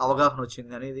అట్లీస్ట్ అవగాహన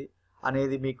వచ్చింది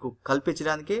అనేది మీకు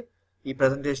కల్పించడానికే ఈ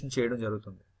ప్రజెంటేషన్ చేయడం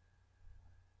జరుగుతుంది.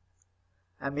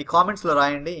 అండ్ మీ కామెంట్స్లో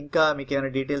రాయండి ఇంకా మీకు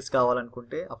ఏమైనా డీటెయిల్స్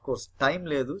కావాలనుకుంటే. అఫ్కోర్స్ టైం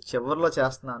లేదు, చివరిలో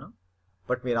చేస్తున్నాను.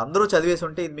 బట్ మీరు అందరూ చదివేసి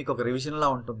ఉంటే ఇది మీకు ఒక రివిజన్లా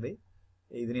ఉంటుంది.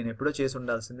 ఇది నేను ఎప్పుడో చేసి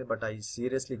ఉండాల్సింది, but I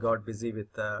seriously got busy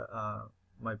with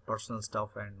my personal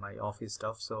stuff and my office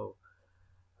stuff. So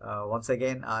once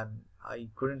again I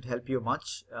couldn't help you much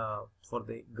for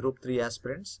the group 3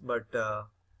 aspirants, but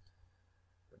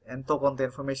ఎంతో కొంత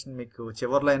ఇన్ఫర్మేషన్ మీకు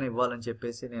చివర్లో అయినా ఇవ్వాలని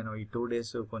చెప్పేసి నేను ఈ 2 days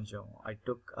కొంచెం I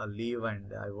took a leave and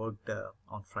I worked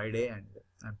on Friday and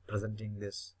I'm presenting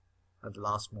this at the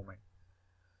last moment.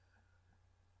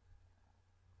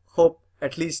 Hope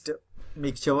at least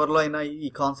మీకు చివరిలో అయినా ఈ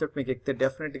కాన్సెప్ట్ మీకు ఎక్కితే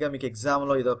డెఫినెట్గా మీకు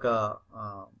ఎగ్జామ్లో ఇది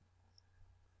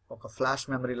ఒక ఫ్లాష్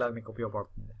మెమరీ లాగా మీకు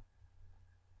ఉపయోగపడుతుంది.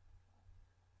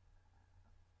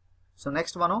 సో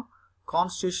నెక్స్ట్ మనం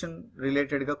కాన్స్టిట్యూషన్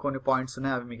రిలేటెడ్గా కొన్ని పాయింట్స్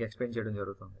ఉన్నాయి, అవి మీకు ఎక్స్ప్లెయిన్ చేయడం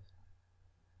జరుగుతుంది.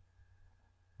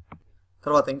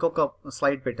 తర్వాత ఇంకొక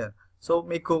స్లైడ్ పెట్టారు. సో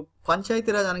మీకు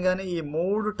పంచాయతీరాజ్ అనగానే ఈ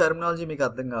 3 టర్మినాలజీ మీకు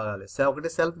అర్థం కావాలి.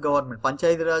 ఒకటి సెల్ఫ్ గవర్నమెంట్.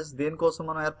 పంచాయతీరాజ్ దేనికోసం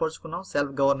మనం ఏర్పరచుకున్నాం?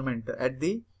 Self government at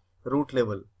the root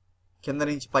level, కింద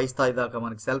నుంచి పై స్థాయి దాకా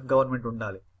మనకి సెల్ఫ్ గవర్నమెంట్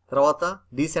ఉండాలి. తర్వాత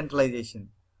డీసెంట్రలైజేషన్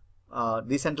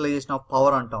ఆఫ్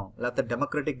పవర్ అంటాం, లేకపోతే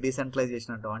డెమోక్రటిక్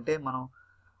డీసెంట్రలైజేషన్ అంటాం. అంటే మనం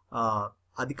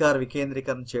అధికార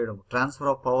వికేంద్రీకరణ చేయడం, transfer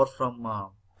of power from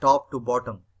top to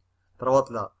bottom.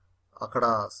 తర్వాత అక్కడ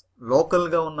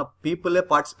లోకల్గా ఉన్న పీపులే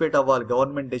పార్టిసిపేట్ అవ్వాలి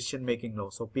government decision మేకింగ్లో.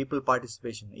 So people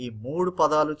participation, ఈ 3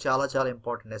 పదాలు చాలా చాలా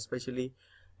ఇంపార్టెంట్. ఎస్పెషల్లీ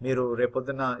మీరు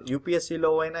రేపొద్దున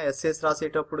యూపీఎస్సీలో అయినా ఎస్ఎస్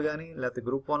రాసేటప్పుడు కానీ, లేకపోతే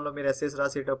గ్రూప్ 1లో మీరు ఎస్ఎస్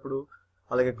రాసేటప్పుడు,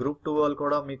 అలాగే గ్రూప్ 2 వాళ్ళు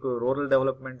కూడా మీకు రూరల్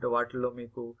డెవలప్మెంట్ వాటిల్లో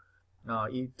మీకు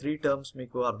ఈ 3 టర్మ్స్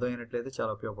మీకు అర్థమైనట్లయితే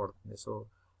చాలా ఉపయోగపడుతుంది. సో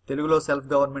తెలుగులో సెల్ఫ్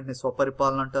గవర్నమెంట్ని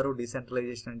స్వపరిపాలన అంటారు,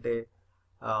 డీసెంట్రలైజేషన్ అంటే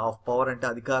ఆఫ్ పవర్ అంటే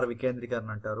అధికార వికేంద్రీకరణ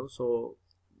అంటారు. సో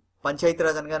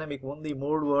పంచాయతీరాజ్ అనగానే మీకు ముందు ఈ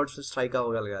 3 వర్డ్స్ స్ట్రైక్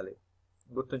అవ్వగలగాలి,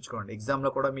 గుర్తుంచుకోండి. ఎగ్జామ్లో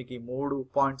కూడా మీకు ఈ 3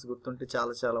 పాయింట్స్ గుర్తుంటే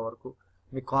చాలా చాలా వరకు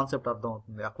మీకు కాన్సెప్ట్ అర్థం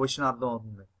అవుతుంది, ఆ క్వశ్చన్ అర్థం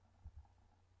అవుతుంది.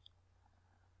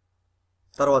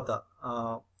 తర్వాత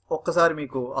ఒక్కసారి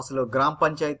మీకు అసలు గ్రామ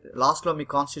పంచాయత్ లాస్ట్లో మీ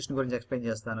కాన్స్టిట్యూషన్ గురించి ఎక్స్ప్లెయిన్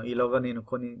చేస్తాను. ఈలోగా నేను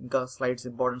కొన్ని ఇంకా స్లైడ్స్,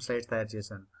 ఇంపార్టెంట్ స్లైడ్స్ తయారు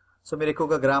చేశాను. సో మీరు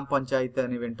ఎక్కువగా గ్రామ పంచాయత్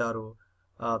అని వింటారు,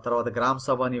 తర్వాత గ్రామ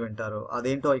సభ అని వింటారు.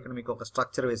 అదేంటో ఇక్కడ మీకు ఒక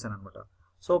స్ట్రక్చర్ వేసాను అనమాట.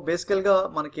 సో బేసికల్గా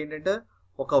మనకి ఏంటంటే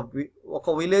ఒక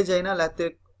విలేజ్ అయినా, లేకపోతే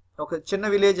ఒక చిన్న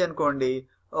విలేజ్ అనుకోండి,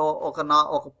 ఒక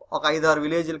 5-6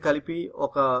 విలేజ్లు కలిపి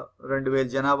ఒక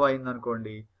 2000 జనాభా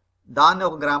అయిందనుకోండి, దాన్ని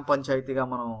ఒక గ్రామ పంచాయతీగా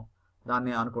మనం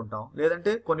దాన్ని అనుకుంటాం.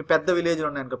 లేదంటే కొన్ని పెద్ద విలేజ్లు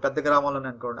ఉన్నాయనుకో, పెద్ద గ్రామాలు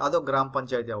ఉన్నాయనుకోండి, అదొక గ్రామ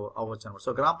పంచాయతీ అవ్వచ్చు అనమాట.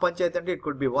 సో గ్రామ పంచాయతీ అంటే it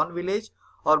could be 1 village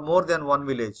or more than 1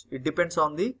 village. It depends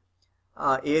on the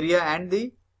area and the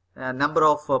number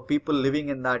of people living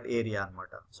in that area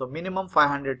అనమాట. సో మినిమం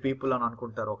 500 పీపుల్ అని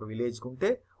అనుకుంటారు ఒక విలేజ్కి ఉంటే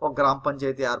ఒక గ్రామ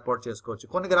పంచాయతీ ఏర్పాటు చేసుకోవచ్చు.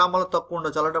 కొన్ని గ్రామాల్లో తక్కువ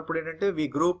ఉండొచ్చు. అలాంటప్పుడు ఏంటంటే V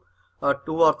group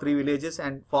 2 or 3 villages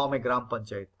and form a గ్రామ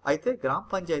పంచాయత్. అయితే గ్రామ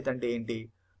పంచాయతీ అంటే ఏంటి?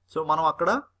 సో మనం అక్కడ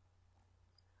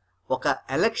ఒక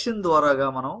ఎలక్షన్ ద్వారాగా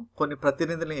మనం కొన్ని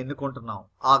ప్రతినిధులను ఎన్నుకుంటున్నాం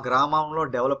ఆ గ్రామంలో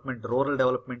డెవలప్మెంట్, రూరల్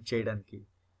డెవలప్మెంట్ చేయడానికి.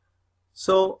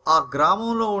 సో ఆ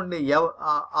గ్రామంలో ఉండే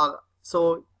సో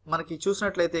మనకి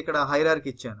చూసినట్లయితే ఇక్కడ హైరార్కీ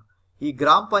ఇచ్చాను. ఈ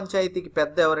గ్రామ పంచాయతీకి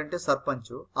పెద్ద ఎవరంటే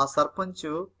సర్పంచ్. ఆ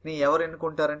సర్పంచ్ని ఎవరు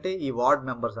ఎన్నుకుంటారంటే ఈ వార్డ్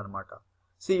మెంబర్స్ అనమాట.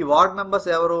 సో ఈ వార్డ్ మెంబర్స్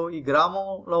ఎవరు? ఈ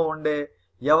గ్రామంలో ఉండే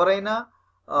ఎవరైనా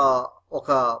ఒక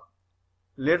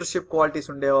లీడర్షిప్ క్వాలిటీస్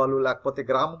ఉండేవాళ్ళు, లేకపోతే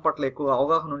గ్రామం పట్ల ఎక్కువ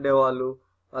అవగాహన ఉండేవాళ్ళు,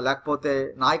 లేకపోతే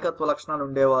నాయకత్వ లక్షణాలు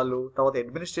ఉండేవాళ్ళు, తర్వాత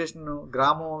అడ్మినిస్ట్రేషన్,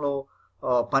 గ్రామంలో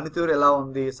పనితీరు ఎలా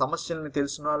ఉంది, సమస్యల్ని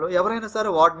తెలిసిన వాళ్ళు ఎవరైనా సరే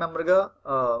వార్డ్ మెంబర్గా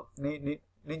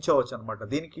నించోవచ్చు అనమాట.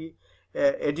 దీనికి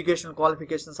ఎడ్యుకేషన్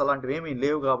క్వాలిఫికేషన్స్ అలాంటివి ఏమీ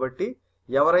లేవు కాబట్టి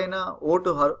ఎవరైనా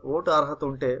ఓటు అర్హత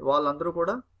ఉంటే వాళ్ళందరూ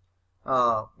కూడా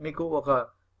మీకు ఒక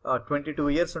 22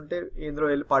 years ఉంటే ఇందులో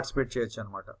వెళ్ళి పార్టిసిపేట్ చేయొచ్చు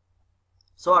అనమాట.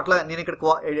 సో అట్లా నేను ఇక్కడ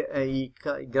ఈ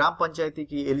గ్రామ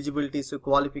పంచాయతీకి ఎలిజిబిలిటీస్,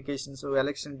 క్వాలిఫికేషన్స్,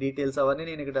 ఎలక్షన్ డీటెయిల్స్ అవన్నీ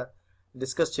నేను ఇక్కడ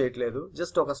డిస్కస్ చేయట్లేదు.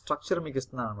 జస్ట్ ఒక స్ట్రక్చర్ మీకు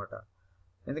ఇస్తున్నాను అనమాట.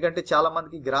 ఎందుకంటే చాలా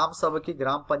మందికి గ్రామ సభకి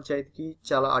గ్రామ పంచాయతీకి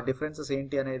చాలా ఆ డిఫరెన్సెస్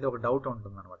ఏంటి అనేది ఒక డౌట్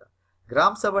ఉంటుంది అనమాట.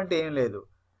 గ్రామ సభ అంటే ఏం లేదు,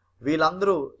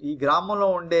 వీళ్ళందరూ ఈ గ్రామంలో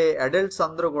ఉండే అడల్ట్స్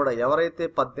అందరూ కూడా ఎవరైతే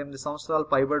 18 సంవత్సరాలు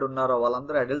పైబడి ఉన్నారో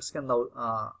వాళ్ళందరూ అడల్ట్స్ కింద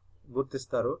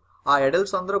గుర్తిస్తారు. ఆ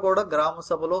అడల్ట్స్ అందరూ కూడా గ్రామ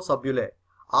సభలో సభ్యులే.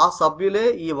 ఆ సభ్యులే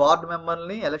ఈ వార్డ్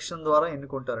మెంబర్ని ఎలక్షన్ ద్వారా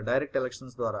ఎన్నుకుంటారు, డైరెక్ట్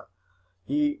ఎలక్షన్స్ ద్వారా.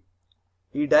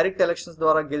 ఈ డైరెక్ట్ ఎలక్షన్స్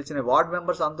ద్వారా గెలిచిన వార్డ్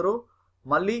మెంబర్స్ అందరూ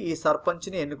మళ్ళీ ఈ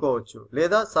సర్పంచ్ని ఎన్నుకోవచ్చు,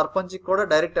 లేదా సర్పంచ్కి కూడా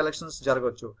డైరెక్ట్ ఎలక్షన్స్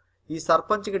జరగవచ్చు. ఈ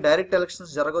సర్పంచ్కి డైరెక్ట్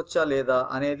ఎలక్షన్స్ జరగవచ్చా లేదా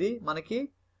అనేది మనకి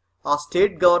ఆ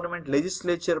స్టేట్ గవర్నమెంట్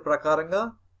లెజిస్లేచర్ ప్రకారంగా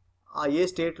ఏ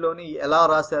స్టేట్లోని ఎలా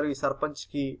రాశారు, ఈ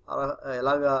సర్పంచ్కి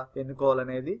ఎలాగా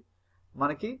ఎన్నుకోవాలనేది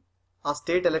మనకి ఆ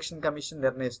స్టేట్ ఎలక్షన్ కమిషన్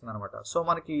నిర్ణయిస్తుంది అనమాట. సో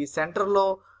మనకి సెంటర్లో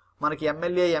మనకి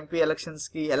ఎమ్మెల్యే, ఎంపీ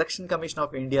ఎలక్షన్స్కి ఎలక్షన్ కమిషన్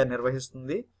ఆఫ్ ఇండియా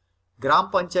నిర్వహిస్తుంది. గ్రామ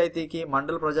పంచాయతీకి,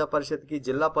 మండల ప్రజా పరిషత్కి,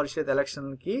 జిల్లా పరిషత్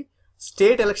ఎలక్షన్కి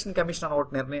స్టేట్ ఎలక్షన్ కమిషన్ అని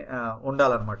ఒకటి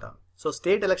ఉండాలన్నమాట. సో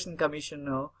స్టేట్ ఎలక్షన్ కమిషన్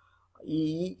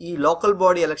ఈ లోకల్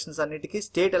బాడీ ఎలక్షన్స్ అన్నిటికీ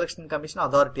స్టేట్ ఎలక్షన్ కమిషన్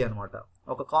అథారిటీ అనమాట,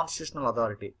 ఒక కాన్స్టిట్యూషనల్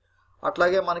అథారిటీ.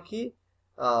 అట్లాగే మనకి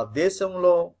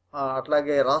దేశంలో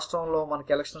అట్లాగే రాష్ట్రంలో మనకి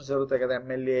ఎలక్షన్స్ జరుగుతాయి కదా,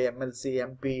 ఎమ్మెల్యే, ఎమ్మెల్సీ,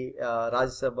 ఎంపీ,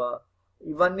 రాజ్యసభ,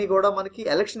 ఇవన్నీ కూడా మనకి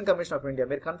ఎలక్షన్ కమిషన్ ఆఫ్ ఇండియా.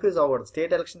 మీరు కన్ఫ్యూజ్ అవ్వకూడదు,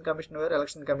 స్టేట్ ఎలక్షన్ కమిషన్ వేరు,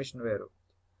 ఎలక్షన్ కమిషన్ వేరు.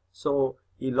 సో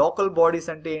ఈ లోకల్ బాడీస్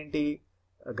అంటే ఏంటి?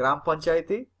 గ్రామ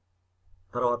పంచాయతీ,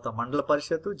 తర్వాత మండల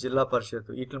పరిషత్, జిల్లా పరిషత్,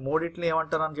 వీటి మూడింటిని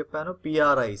ఏమంటారు అని చెప్పాను,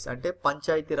 పిఆర్ఐస్ అంటే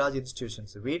పంచాయతీ రాజ్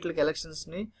ఇన్స్టిట్యూషన్స్. వీటికి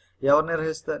ఎలక్షన్స్ని ఎవరు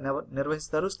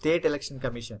నిర్వహిస్తారు? State election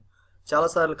commission.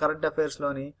 చాలాసార్లు current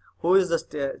అఫైర్స్లోని who is the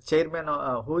chairman,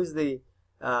 who is the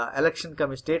election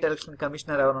state election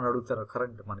commissioner ఎవరైనా అడుగుతారు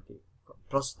కరెంట్ మనకి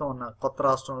ప్రస్తుతం ఉన్న కొత్త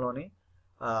రాష్ట్రంలోని.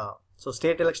 సో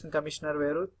స్టేట్ ఎలక్షన్ కమిషనర్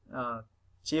వేరు,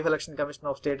 chief election commissioner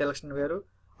of state election వేరు,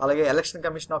 అలాగే ఎలక్షన్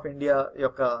కమిషన్ ఆఫ్ ఇండియా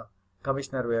యొక్క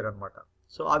కమిషనర్ వేరు అనమాట.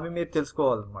 సో అవి మీరు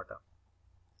తెలుసుకోవాలన్నమాట.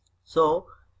 సో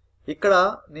ఇక్కడ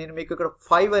నేను మీకు ఇక్కడ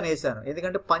 5 అని వేసాను,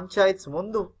 ఎందుకంటే పంచాయత్స్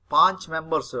ముందు 5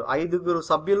 మెంబర్స్, 5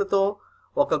 సభ్యులతో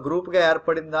ఒక గ్రూప్గా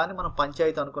ఏర్పడిందా అని మనం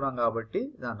పంచాయతీ అనుకున్నాం కాబట్టి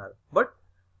అన్నారు. బట్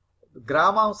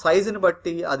గ్రామం సైజుని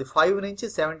బట్టి అది 5 నుంచి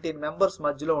 17 మెంబర్స్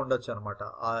మధ్యలో ఉండొచ్చు అనమాట,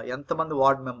 ఎంతమంది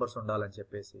వార్డ్ మెంబర్స్ ఉండాలని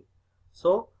చెప్పేసి.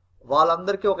 సో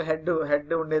వాళ్ళందరికీ ఒక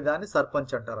హెడ్ ఉండేదాన్ని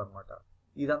సర్పంచ్ అంటారు అనమాట.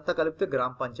 ఇదంతా కలిపితే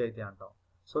గ్రామ పంచాయతీ అంటాం.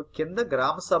 సో కింద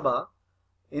గ్రామ సభ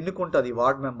ఎన్నుకుంటుంది ఈ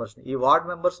వార్డ్ మెంబర్స్ని. ఈ వార్డ్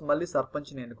మెంబర్స్ మళ్ళీ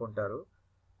సర్పంచ్ని ఎన్నుకుంటారు.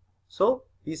 సో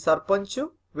ఈ sarpanch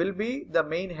will be the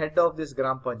main head of this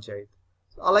గ్రామ పంచాయత్.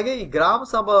 అలాగే ఈ గ్రామ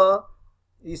సభ,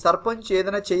 ఈ సర్పంచ్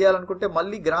ఏదైనా చేయాలనుకుంటే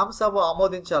మళ్ళీ గ్రామ సభ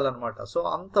ఆమోదించాలన్నమాట. సో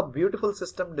అంత బ్యూటిఫుల్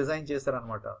సిస్టమ్ డిజైన్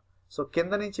చేశారనమాట. సో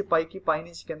కింద నుంచి పైకి,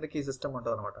 పైనుంచి కిందకి ఈ సిస్టమ్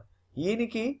ఉంటుంది అనమాట.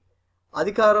 ఈయనకి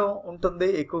అధికారం ఉంటుంది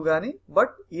ఎక్కువగాని,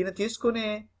 బట్ ఈయన తీసుకునే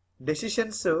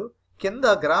డెసిషన్స్ కింద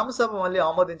గ్రామ సభ మళ్ళీ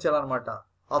ఆమోదించాలన్నమాట.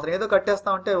 అతను ఏదో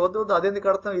కట్టేస్తామంటే వద్దు వద్దు అదేంది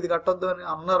కడతాం ఇది కట్టొద్దు అని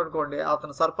అన్నారు అనుకోండి,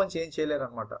 అతను సర్పంచ్ ఏం చేయలేరు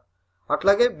అనమాట.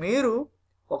 అట్లాగే మీరు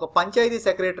ఒక పంచాయతీ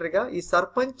సెక్రటరీగా ఈ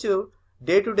sarpanch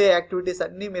day to day activities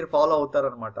అన్నీ మీరు ఫాలో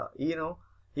అవుతారనమాట.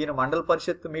 ఈయన మండల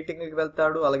పరిషత్ మీటింగ్కి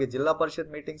వెళ్తాడు, అలాగే జిల్లా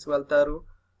పరిషత్ మీటింగ్స్ వెళ్తారు,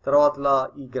 తర్వాత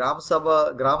ఈ గ్రామ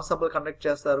సభలు కండక్ట్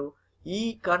చేస్తారు.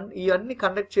 ఇవన్నీ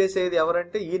కండక్ట్ చేసేది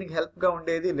ఎవరంటే ఈయనకి హెల్ప్గా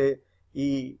ఉండేది ఈ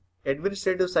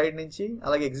అడ్మినిస్ట్రేటివ్ సైడ్ నుంచి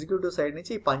అలాగే ఎగ్జిక్యూటివ్ సైడ్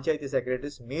నుంచి ఈ పంచాయతీ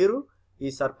సెక్రటరీస్. మీరు ఈ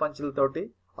సర్పంచ్లతోటి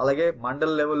అలాగే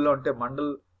మండల్ లెవెల్లో అంటే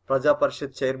మండల్ ప్రజా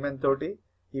పరిషత్ చైర్మన్ తోటి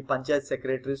ఈ పంచాయతీ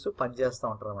సెక్రటరీస్ పనిచేస్తూ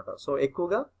ఉంటారు అనమాట. సో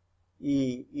ఎక్కువగా ఈ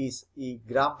ఈ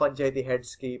గ్రామ పంచాయతీ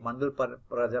హెడ్స్కి, మండల్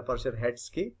ప్రజా పరిషత్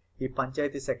హెడ్స్కి ఈ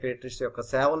పంచాయతీ సెక్రటరీస్ యొక్క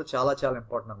సేవలు చాలా చాలా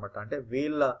ఇంపార్టెంట్ అనమాట. అంటే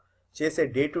వీళ్ళ చేసే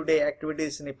డే టు డే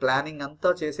యాక్టివిటీస్ని ప్లానింగ్ అంతా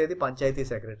చేసేది పంచాయతీ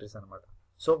సెక్రటరీస్ అనమాట.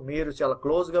 సో మీరు చాలా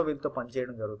క్లోజ్గా వీళ్ళతో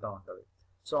పనిచేయడం జరుగుతూ ఉంటుంది.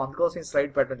 సో అందుకోసం ఈ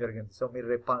స్లైడ్ పెట్టడం జరిగింది. సో మీరు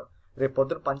రేపు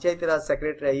పొద్దున పంచాయతీరాజ్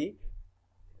సెక్రటరీ అయ్యి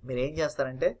మీరు ఏం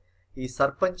చేస్తారంటే ఈ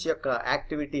సర్పంచ్ యొక్క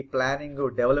యాక్టివిటీ ప్లానింగ్,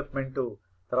 డెవలప్మెంటు,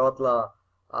 తర్వాత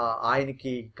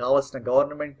ఆయనకి కావాల్సిన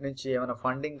గవర్నమెంట్ నుంచి ఏమైనా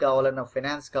ఫండింగ్ కావాలన్నా,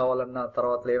 ఫైనాన్స్ కావాలన్నా,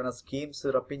 తర్వాత ఏమైనా స్కీమ్స్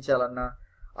రప్పించాలన్నా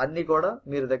అన్నీ కూడా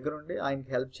మీరు దగ్గరుండి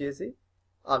ఆయనకి హెల్ప్ చేసి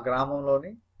ఆ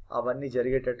గ్రామంలోని అవన్నీ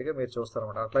జరిగేటట్టుగా మీరు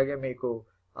చూస్తారన్నమాట. అట్లాగే మీకు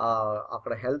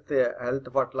అక్కడ హెల్త్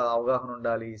పట్ల అవగాహన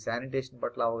ఉండాలి, శానిటేషన్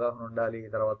పట్ల అవగాహన ఉండాలి,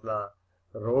 తర్వాత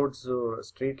రోడ్స్,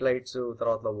 స్ట్రీట్ లైట్స్,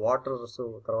 తర్వాత వాటర్స్,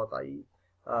 తర్వాత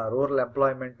రూరల్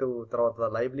ఎంప్లాయ్మెంట్,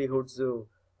 తర్వాత లైవ్లీహుడ్స్,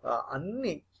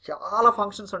 అన్ని చాలా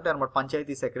ఫంక్షన్స్ ఉంటాయి అన్నమాట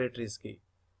పంచాయతీ సెక్రటరీస్కి.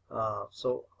 సో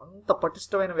అంత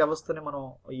పటిష్టమైన వ్యవస్థని మనం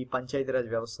ఈ పంచాయతీరాజ్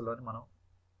వ్యవస్థలోని మనం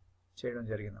చేయడం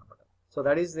జరిగింది అనమాట. So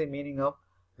that is the meaning of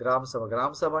గ్రామ సభ.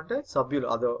 గ్రామ సభ అంటే సభ్యులు,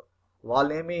 అదో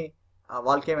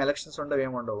వాళ్ళకేమి ఎలక్షన్స్ ఉండవు,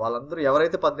 ఏముండవు. వాళ్ళందరూ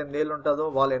ఎవరైతే 18 ఏళ్ళు ఉంటుందో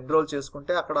వాళ్ళు ఎన్రోల్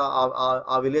చేసుకుంటే అక్కడ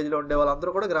ఆ విలేజ్లో ఉండే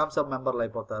వాళ్ళందరూ కూడా గ్రామ సభ మెంబర్లు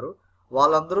అయిపోతారు.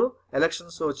 వాళ్ళందరూ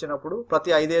ఎలక్షన్స్ వచ్చినప్పుడు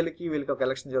ప్రతి 5 ఏళ్ళకి వీళ్ళకి ఒక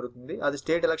ఎలక్షన్ జరుగుతుంది. అది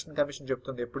స్టేట్ ఎలక్షన్ కమిషన్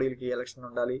చెప్తుంది ఎప్పుడు వీళ్ళకి ఎలక్షన్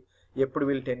ఉండాలి, ఎప్పుడు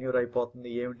వీళ్ళు టెన్యూర్ అయిపోతుంది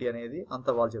ఏమిటి అనేది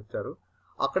అంతా వాళ్ళు చెప్తారు.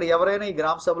 అక్కడ ఎవరైనా ఈ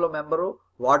గ్రామ సభలో మెంబరు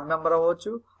వార్డ్ మెంబర్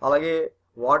అవ్వచ్చు, అలాగే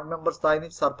వార్డ్ మెంబర్ స్థాయి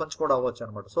నుంచి సర్పంచ్ కూడా అవ్వచ్చు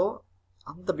అనమాట. సో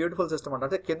అంత బ్యూటిఫుల్ సిస్టమ్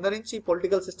అంటే కింద నుంచి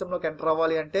పొలిటికల్ సిస్టంలోకి ఎంటర్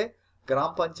అవ్వాలి అంటే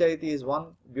గ్రామ panchayat is one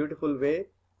beautiful way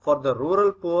for the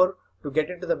rural poor to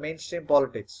get in to the main stream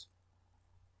politics.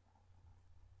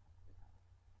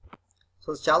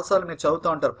 So చాలాసార్లు మీరు చదువుతూ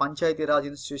ఉంటారు పంచాయతీ రాజ్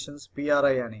ఇన్స్టిట్యూషన్స్,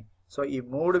 పిఆర్ఐ అని. సో ఈ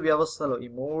 3 వ్యవస్థలు, ఈ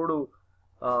 3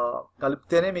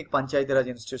 కలిపితేనే మీకు పంచాయతీరాజ్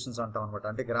ఇన్స్టిట్యూషన్స్ అంటాం అనమాట.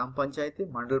 అంటే గ్రామ పంచాయతీ,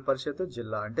 మండల పరిషత్,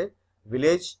 జిల్లా అంటే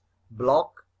విలేజ్,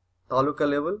 బ్లాక్, తాలూకా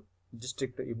లెవెల్,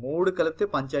 డిస్ట్రిక్ట్, ఈ 3 కలిపితే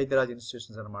పంచాయతీరాజ్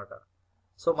ఇన్స్టిట్యూషన్స్ అనమాట.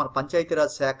 సో మన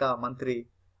పంచాయతీరాజ్ శాఖ మంత్రి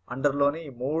అండర్లోని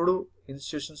ఈ 3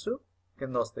 ఇన్స్టిట్యూషన్స్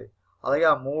కింద వస్తాయి. అలాగే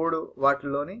ఆ 3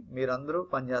 వాటిల్లోని మీరందరూ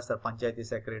పనిచేస్తారు. పంచాయతీ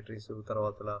సెక్రటరీస్,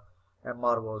 తర్వాత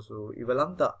MROs,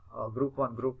 ఇవాళంతా group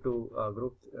 1, group 2,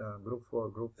 group 4,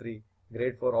 group 3,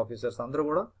 grade 4 officers అందరూ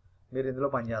కూడా మీరు ఇందులో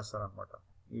పనిచేస్తారు అనమాట,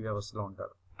 ఈ వ్యవస్థలో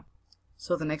ఉంటారు.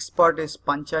 So the next part is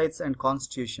panchayats and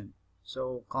constitution. So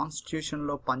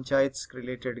కాన్స్టిట్యూషన్లో పంచాయత్స్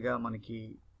రిలేటెడ్గా మనకి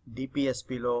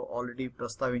డిపిఎస్పిలో ఆల్రెడీ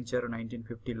ప్రస్తావించారు.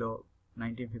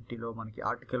 1950లో మనకి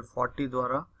ఆర్టికల్ 40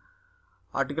 ద్వారా,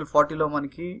 ఆర్టికల్ 40లో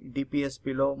మనకి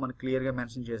డిపిఎస్పిలో మనకి క్లియర్గా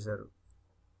మెన్షన్ చేశారు.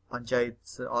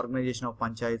 పంచాయత్స్, ఆర్గనైజేషన్ ఆఫ్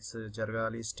పంచాయత్స్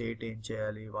జరగాలి, స్టేట్ ఏం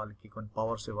చేయాలి, వాళ్ళకి కొన్ని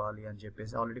పవర్స్ ఇవ్వాలి అని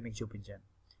చెప్పేసి ఆల్రెడీ మీకు చూపించాను.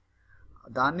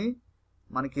 దాన్ని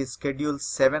మనకి షెడ్యూల్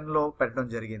 7లో పెట్టడం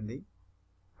జరిగింది.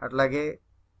 అట్లాగే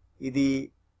ఇది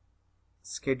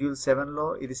షెడ్యూల్ 7లో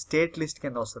ఇది స్టేట్ లిస్ట్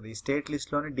కింద వస్తుంది. ఈ స్టేట్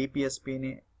లిస్ట్లోని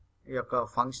డిపిఎస్పిని యొక్క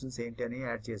ఫంక్షన్స్ ఏంటి అని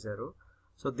యాడ్ చేశారు.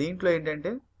 సో దీంట్లో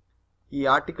ఏంటంటే ఈ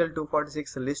ఆర్టికల్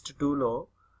 246 లిస్ట్ 2లో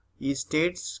ఈ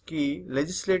స్టేట్స్కి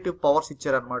లెజిస్లేటివ్ పవర్స్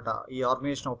ఇచ్చారనమాట ఈ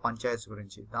ఆర్గనైజేషన్ ఆఫ్ పంచాయత్స్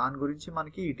గురించి. దాని గురించి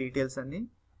మనకి ఈ డీటెయిల్స్ అన్నీ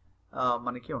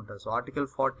మనకి ఉంటాయి. So article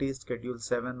 40, schedule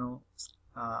 7,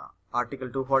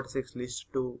 article 246 list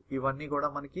 2 ఇవన్నీ కూడా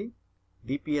మనకి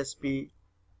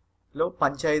డిపిఎస్పిలో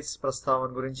పంచాయత్స్ ప్రస్తావన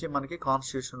గురించి మనకి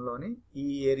కాన్స్టిట్యూషన్లోని ఈ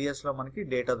ఏరియాస్లో మనకి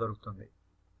డేటా దొరుకుతుంది.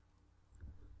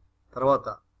 తర్వాత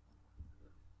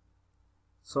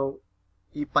సో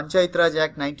ఈ పంచాయత్ రాజ్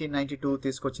యాక్ట్ 1992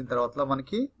 తీసుకొచ్చిన తర్వాత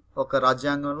మనకి ఒక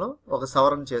రాజ్యాంగంలో ఒక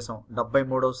సవరణ చేసాం,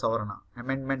 73వ సవరణ,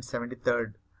 అమెండ్మెంట్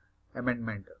 73rd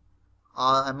అమెండ్మెంట్. ఆ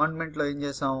అమెండ్మెంట్లో ఏం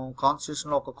చేసాం,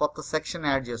 కాన్స్టిట్యూషన్లో ఒక కొత్త సెక్షన్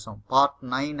యాడ్ చేసాం, పార్ట్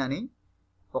 9 అని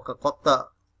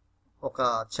ఒక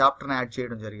చాప్టర్ని యాడ్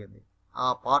చేయడం జరిగింది. ఆ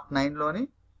పార్ట్ 9లోని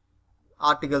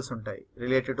ఆర్టికల్స్ ఉంటాయి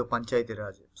related to panchayat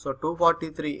Raj. So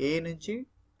 243A నుంచి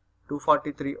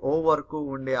 243O వరకు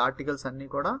ఉండే ఆర్టికల్స్ అన్నీ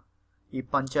కూడా ఈ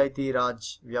పంచాయతీ రాజ్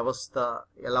వ్యవస్థ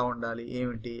ఎలా ఉండాలి,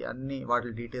 ఏమిటి, అన్ని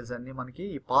వాటి డీటెయిల్స్ అన్నీ మనకి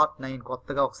ఈ పార్ట్ 9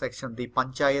 కొత్తగా ఒక సెక్షన్, ది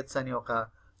పంచాయత్స్ అని ఒక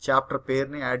చాప్టర్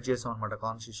పేరుని యాడ్ చేసాం అనమాట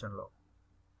కాన్స్టిట్యూషన్లో.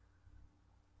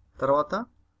 తర్వాత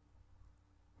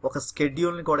ఒక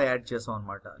స్కెడ్యూల్ని కూడా యాడ్ చేసాం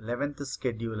అనమాట, 11th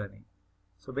షెడ్యూల్ అని.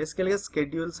 సో బేసికల్గా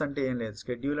స్కెడ్యూల్స్ అంటే ఏం లేదు,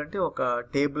 షెడ్యూల్ అంటే ఒక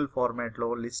టేబుల్ ఫార్మాట్లో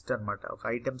లిస్ట్ అనమాట, ఒక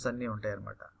ఐటమ్స్ అన్నీ ఉంటాయి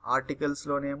అనమాట.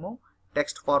 ఆర్టికల్స్లోనేమో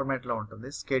టెక్స్ట్ ఫార్మాట్లో ఉంటుంది.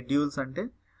 షెడ్యూల్స్ అంటే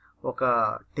ఒక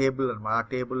టేబుల్ అనమాట, ఆ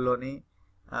టేబుల్లోని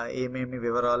ఏమేమి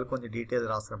వివరాలు కొంచెం డీటెయిల్స్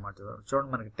రాస్తారన్నమాట. చూడండి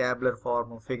మనకి ట్యాబులర్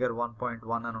ఫార్మ్, ఫిగర్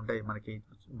 1.1 అని ఉంటాయి మనకి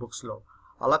బుక్స్లో.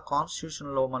 అలా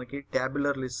కాన్స్టిట్యూషన్లో మనకి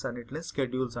ట్యాబులర్ లిస్ట్ అన్నిటిని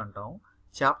షెడ్యూల్స్ అంటాం,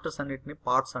 చాప్టర్స్ అన్నిటిని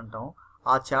పార్ట్స్ అంటాం.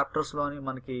 ఆ చాప్టర్స్లోని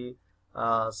మనకి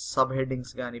సబ్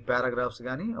హెడ్డింగ్స్ కానీ పారాగ్రాఫ్స్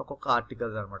కానీ ఒక్కొక్క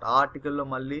ఆర్టికల్స్ అనమాట. ఆ ఆర్టికల్లో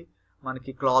మళ్ళీ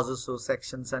మనకి క్లాజెస్,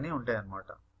 సెక్షన్స్ అని ఉంటాయి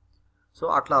అన్నమాట. సో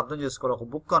అట్లా అర్థం చేసుకోవాలి, ఒక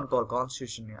బుక్ అనుకోవాలి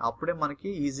కాన్స్టిట్యూషన్ని. అప్పుడే మనకి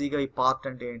ఈజీగా ఈ పార్ట్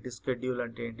అంటే ఏంటి, షెడ్యూల్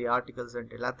అంటే ఏంటి, ఆర్టికల్స్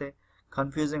అంటే, లేకపోతే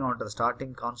కన్ఫ్యూజింగ్గా ఉంటుంది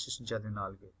స్టార్టింగ్ కాన్స్టిట్యూషన్ చదివిన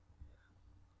వాళ్ళకి.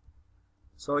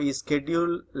 సో ఈ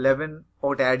షెడ్యూల్ 11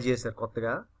 ఒకటి యాడ్ చేశారు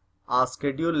కొత్తగా. ఆ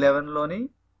షెడ్యూల్ 11లోని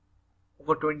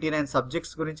ఒక 29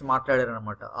 సబ్జెక్ట్స్ గురించి మాట్లాడారు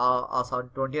అనమాట. ఆ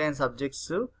 29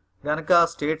 సబ్జెక్ట్స్ కనుక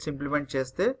స్టేట్స్ ఇంప్లిమెంట్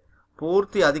చేస్తే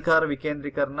పూర్తి అధికార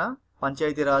వికేంద్రీకరణ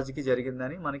పంచాయతీరాజ్కి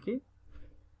జరిగిందని మనకి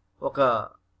ఒక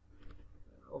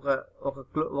ఒక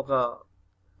ఒక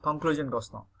కంక్లూజన్కి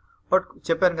వస్తాం. బట్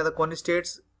చెప్పాను కదా, కొన్ని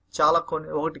స్టేట్స్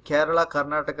ఒకటి కేరళ,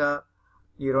 కర్ణాటక,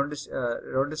 ఈ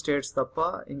రెండు స్టేట్స్ తప్ప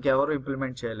ఇంకెవరు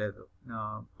ఇంప్లిమెంట్ చేయలేదు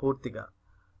పూర్తిగా.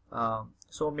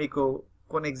 సో మీకు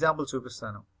కొన్ని ఎగ్జాంపుల్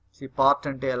చూపిస్తాను. ఈ పార్ట్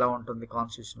అంటే ఎలా ఉంటుంది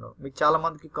కాన్స్టిట్యూషన్లో. మీకు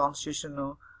చాలామందికి కాన్స్టిట్యూషన్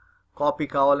కాపీ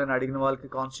కావాలని అడిగిన వాళ్ళకి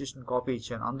కాన్స్టిట్యూషన్ కాపీ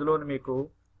ఇచ్చాను. అందులోని మీకు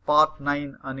పార్ట్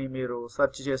 9 అని మీరు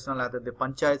సెర్చ్ చేసినా, లేకపోతే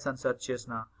పంచాయత్స్ అని సెర్చ్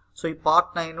చేసినా, సో ఈ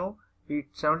పార్ట్ 9 ఈ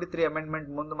 73 అమెండ్మెంట్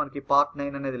ముందు మనకి పార్ట్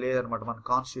 9 అనేది లేదనమాట మన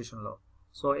కాన్స్టిట్యూషన్లో.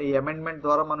 సో ఈ అమెండ్మెంట్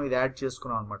ద్వారా మనం ఇది యాడ్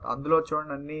చేసుకున్నాం అనమాట. అందులో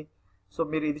చూడండి అన్ని. సో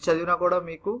మీరు ఇది చదివినా కూడా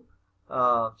మీకు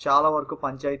చాలా వరకు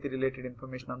పంచాయతీ రిలేటెడ్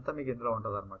ఇన్ఫర్మేషన్ అంతా మీకు ఇందులో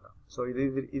ఉంటుంది అనమాట. సో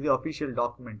ఇది అఫీషియల్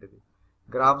డాక్యుమెంట్. ఇది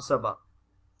గ్రామ సభ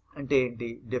అంటే ఏంటి,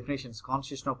 definitions,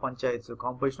 constitution of panchayats,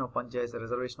 composition of panchayats,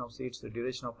 reservation of seats,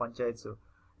 duration of panchayats,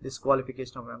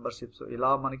 disqualification of memberships,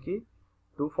 ఇలా మనకి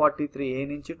 243A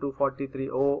నుంచి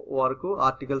 243O వరకు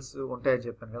ఆర్టికల్స్ ఉంటాయని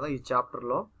చెప్పాను కదా ఈ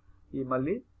చాప్టర్లో.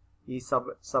 మళ్ళీ ఈ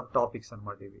సబ్ టాపిక్స్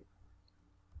అనమాట ఇవి.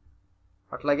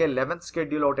 అట్లాగే 11th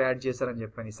షెడ్యూల్ ఒకటి యాడ్ చేశారని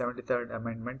చెప్పాను, ఈ 73rd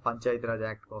amendment panchayat Raj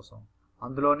act కోసం.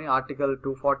 అందులోని ఆర్టికల్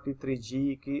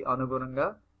 243Gకి అనుగుణంగా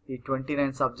ఈ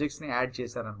 29 సబ్జెక్ట్స్ని యాడ్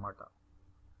చేశారనమాట.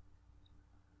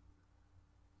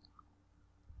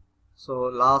 So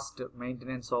last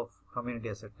maintenance of community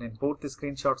asset. నేను పూర్తి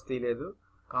స్క్రీన్ షాట్స్ తీయలేదు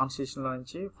కాన్స్టిట్యూషన్లో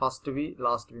నుంచి, ఫస్ట్వి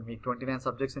లాస్ట్వి మీకు 29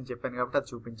 సబ్జెక్ట్స్ అని చెప్పాను కాబట్టి అది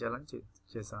చూపించాలని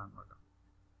చేశాను అనమాట.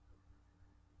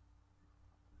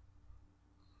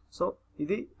 సో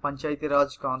ఇది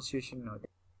పంచాయతీరాజ్ కాన్స్టిట్యూషన్.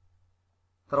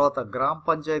 తర్వాత గ్రామ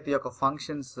పంచాయతీ యొక్క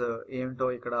ఫంక్షన్స్ ఏమిటో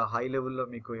ఇక్కడ హై లెవెల్లో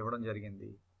మీకు ఇవ్వడం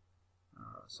జరిగింది.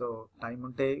 సో టైం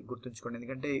ఉంటే గుర్తుంచుకోండి,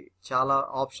 ఎందుకంటే చాలా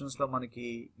ఆప్షన్స్లో మనకి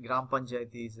గ్రామ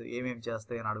పంచాయతీస్ ఏమేమి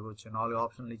చేస్తాయి అని అడగవచ్చు. 4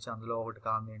 ఆప్షన్లు ఇచ్చి అందులో ఒకటి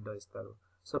కాంది ఏంటో ఇస్తారు.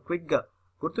 సో క్విక్గా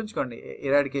గుర్తుంచుకోండి,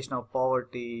 ఎరాడికేషన్ ఆఫ్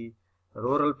పావర్టీ,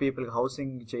 రూరల్ పీపుల్కి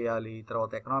హౌసింగ్ చేయాలి,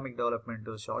 తర్వాత ఎకనామిక్ డెవలప్మెంట్,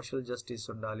 సోషల్ జస్టిస్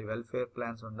ఉండాలి, వెల్ఫేర్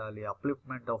ప్లాన్స్ ఉండాలి,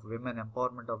 upliftment of women,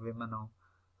 empowerment of women,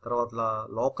 తర్వాత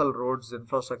లోకల్ రోడ్స్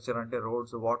ఇన్ఫ్రాస్ట్రక్చర్ అంటే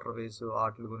రోడ్స్, వాటర్ వేస్,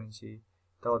 వాటి గురించి,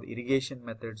 తర్వాత ఇరిగేషన్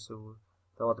మెథడ్స్,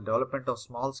 తర్వాత development of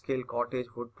small scale cottage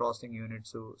food processing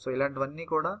units. So ఇలాంటివన్నీ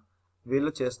కూడా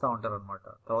వీళ్ళు చేస్తూ ఉంటారు అనమాట.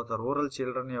 తర్వాత రూరల్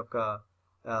చిల్డ్రన్ యొక్క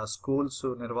స్కూల్స్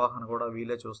నిర్వహణ కూడా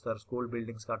వీళ్ళే చూస్తారు, స్కూల్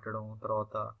బిల్డింగ్స్ కట్టడం,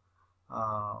 తర్వాత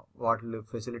వాటి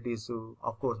ఫెసిలిటీస్.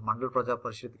 కోర్స్ మండల ప్రజా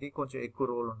పరిషత్కి కొంచెం ఎక్కువ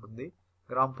రోల్ ఉంటుంది,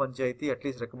 గ్రామ పంచాయతీ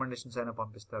అట్లీస్ట్ రికమెండేషన్స్ అయినా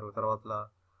పంపిస్తారు. తర్వాత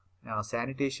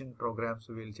శానిటేషన్ ప్రోగ్రామ్స్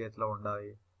వీళ్ళ చేతిలో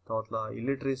ఉండాలి. తర్వాత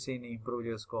ఇల్లిటరసీని ఇంప్రూవ్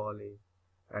చేసుకోవాలి,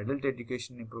 అడల్ట్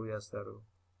ఎడ్యుకేషన్ ఇంప్రూవ్ చేస్తారు.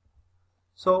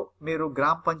 సో మీరు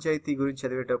గ్రామ పంచాయతీ గురించి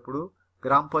చదివేటప్పుడు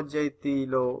గ్రామ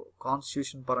పంచాయతీలో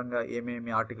కాన్స్టిట్యూషన్ పరంగా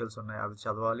ఏమేమి ఆర్టికల్స్ ఉన్నాయో అవి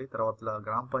చదవాలి. తర్వాత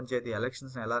గ్రామ పంచాయతీ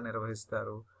ఎలక్షన్స్ ఎలా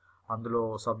నిర్వహిస్తారు, అందులో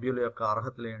సభ్యుల యొక్క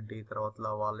అర్హతలు ఏంటి, తర్వాత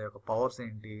వాళ్ళ యొక్క పవర్స్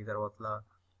ఏంటి, తర్వాత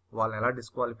వాళ్ళని ఎలా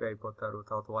డిస్క్వాలిఫై అయిపోతారు,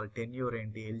 తర్వాత వాళ్ళ టెన్యూర్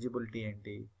ఏంటి, ఎలిజిబిలిటీ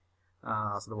ఏంటి,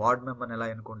 అసలు వార్డ్ మెంబర్ని ఎలా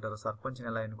ఎన్నుకుంటారు, సర్పంచ్ని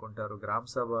ఎలా ఎన్నుకుంటారు, గ్రామ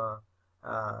సభ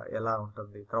ఎలా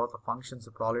ఉంటుంది, తర్వాత ఫంక్షన్స్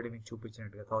ఇప్పుడు ఆల్రెడీ మీకు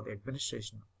చూపించినట్టుగా, తర్వాత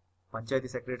అడ్మినిస్ట్రేషన్, పంచాయతీ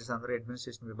సెక్రటరీస్ అందరూ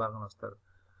అడ్మినిస్ట్రేషన్ విభాగంలో వస్తారు.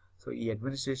 సో ఈ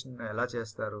అడ్మినిస్ట్రేషన్ ఎలా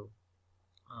చేస్తారు,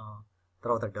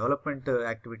 తర్వాత డెవలప్మెంట్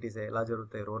యాక్టివిటీస్ ఎలా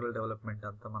జరుగుతాయి, రూరల్ డెవలప్మెంట్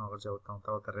అంతా మనం ఒకటి చదువుతాం.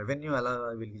 తర్వాత రెవెన్యూ ఎలా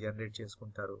వీళ్ళకి జనరేట్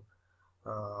చేసుకుంటారు,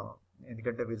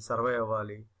 ఎందుకంటే వీళ్ళు సర్వే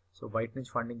అవ్వాలి. సో బయట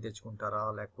నుంచి ఫండింగ్ తెచ్చుకుంటారా,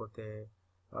 లేకపోతే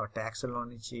ట్యాక్సుల్లో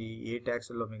నుంచి ఏ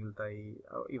ట్యాక్సుల్లో మిగులుతాయి,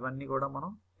 ఇవన్నీ కూడా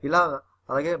మనం ఇలా.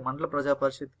 అలాగే మండల ప్రజా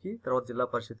పరిషత్కి, తర్వాత జిల్లా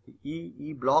పరిషత్కి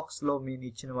ఈ బ్లాక్స్లో మీరు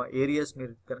ఇచ్చిన ఏరియాస్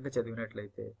మీరు కనుక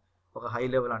చదివినట్లయితే ఒక హై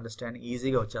లెవెల్ అండర్స్టాండింగ్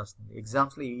ఈజీగా వచ్చేస్తుంది.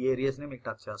 ఎగ్జామ్స్లో ఈ ఏరియాస్ని మీకు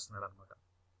టచ్ చేస్తున్నాడు అనమాట.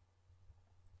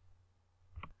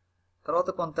 తర్వాత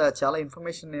కొంత చాలా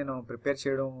ఇన్ఫర్మేషన్ నేను ప్రిపేర్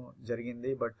చేయడం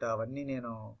జరిగింది, బట్ అవన్నీ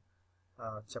నేను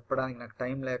చెప్పడానికి నాకు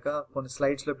టైం లేక కొన్ని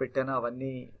స్లైడ్స్లో పెట్టాను.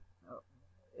 అవన్నీ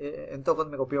ఎంతో కొంత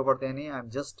మీకు ఉపయోగపడతాయని I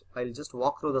will just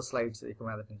walk through the slides ఇక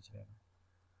మీద నుంచి నేను.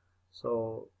 సో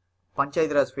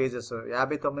పంచాయతీరాజ్ ఫేజెస్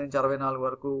 59 నుంచి 64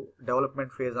 వరకు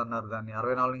డెవలప్మెంట్ ఫేజ్ అన్నారు దాన్ని,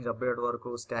 64 నుంచి 77 వరకు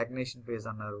స్టాగ్నేషన్ ఫేజ్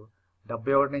అన్నారు,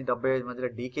 71 నుంచి 75 మధ్యలో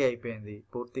డీకే అయిపోయింది,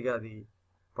 పూర్తిగా అది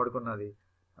పడుకున్నది,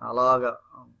 అలాగా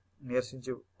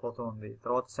నీరసించిపోతూ ఉంది.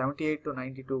 తర్వాత 78 to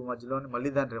 92 మధ్యలోని మళ్ళీ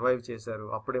దాన్ని రివైవ్ చేశారు.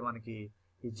 అప్పుడే మనకి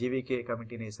ఈ జీవీకే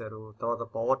కమిటీని వేశారు. తర్వాత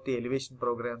పవర్టీ ఎలివేషన్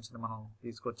ప్రోగ్రామ్స్ని మనం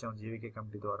తీసుకొచ్చాం జీవీకే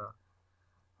కమిటీ ద్వారా.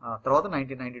 తర్వాత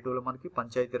 1992లో మనకి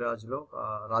పంచాయతీరాజ్లో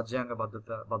రాజ్యాంగ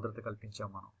భద్రత కల్పించాం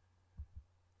మనం.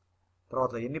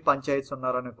 తర్వాత ఎన్ని పంచాయత్స్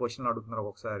ఉన్నారనే క్వశ్చన్ అడుగుతున్నారు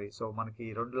ఒకసారి. సో మనకి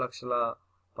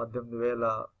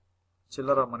 2,18,000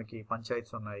 చిల్లర మనకి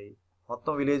పంచాయత్స్ ఉన్నాయి.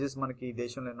 మొత్తం విలేజెస్ మనకి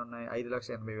దేశంలో ఎన్ని ఉన్నాయి?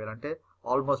 5,80,000. అంటే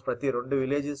ఆల్మోస్ట్ ప్రతి 2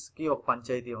 విలేజెస్కి ఒక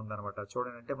పంచాయతీ ఉందన్నమాట.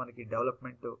 చూడండి, అంటే మనకి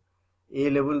డెవలప్మెంట్ ఏ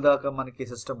లెవెల్ దాకా మనకి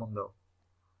సిస్టమ్ ఉందో.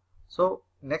 సో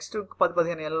నెక్స్ట్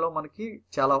 10-15 ఏళ్ళలో మనకి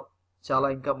చాలా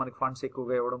ఇంకా మనకి ఫండ్స్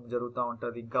ఎక్కువగా ఇవ్వడం జరుగుతూ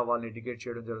ఉంటుంది, ఇంకా వాళ్ళని ఎడ్యుకేట్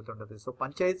చేయడం జరుగుతుంటుంది. సో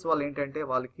పంచాయత్స్ వాళ్ళు ఏంటంటే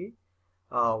వాళ్ళకి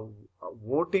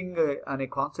ఓటింగ్ అనే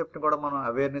కాన్సెప్ట్ కూడా మనం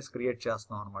అవేర్నెస్ క్రియేట్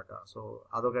చేస్తున్నాం అనమాట. సో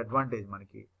అదొక అడ్వాంటేజ్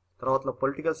మనకి. తర్వాత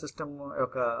పొలిటికల్ సిస్టమ్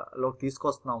లోకి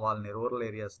తీసుకొస్తున్నాం వాళ్ళని, రూరల్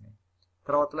ఏరియాస్ని.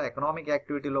 తర్వాత ఎకనామిక్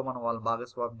యాక్టివిటీలో మనం వాళ్ళని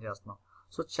భాగస్వామ్యం చేస్తున్నాం.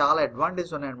 సో చాలా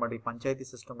అడ్వాంటేజ్ ఉన్నాయన్నమాట ఈ పంచాయతీ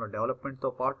సిస్టంలో.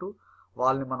 డెవలప్మెంట్తో పాటు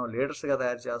వాళ్ళని మనం లీడర్స్గా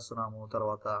తయారు చేస్తున్నాము.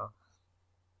 తర్వాత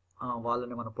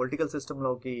వాళ్ళని మన పొలిటికల్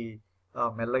సిస్టంలోకి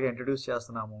మెల్లగా ఇంట్రడ్యూస్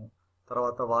చేస్తున్నాము.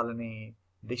 తర్వాత వాళ్ళని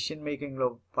డెసిషన్ మేకింగ్లో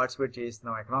పార్టిసిపేట్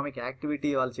చేస్తున్నాము. ఎకనామిక్ యాక్టివిటీ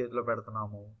వాళ్ళ చేతిలో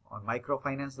పెడుతున్నాము. మైక్రో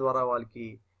ఫైనాన్స్ ద్వారా వాళ్ళకి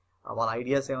వాళ్ళ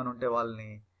ఐడియాస్ ఏమైనా ఉంటే వాళ్ళని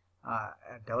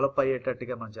డెవలప్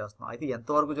అయ్యేటట్టుగా మనం చేస్తున్నాం. అయితే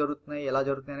ఎంతవరకు జరుగుతున్నాయి, ఎలా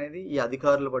జరుగుతున్నాయి అనేది ఈ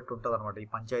అధికారులు బట్టి ఉంటుంది అనమాట. ఈ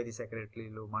పంచాయతీ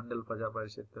సెక్రటరీలు, మండల ప్రజా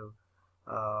పరిషత్,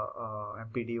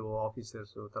 ఎంపీడీఓ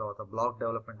ఆఫీసర్స్, తర్వాత block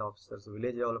development officers,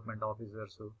 village development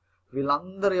officers,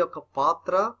 వీళ్ళందరి యొక్క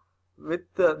పాత్ర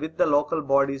విత్ ద లోకల్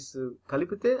బాడీస్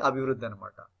కలిపితే అభివృద్ధి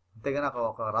అనమాట. అంతేగాని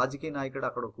ఒక రాజకీయ నాయకుడు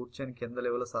అక్కడ కూర్చొని కింద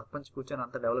లెవెల్లో సర్పంచ్ కూర్చొని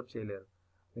అంతా డెవలప్ చేయలేరు.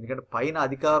 ఎందుకంటే పైన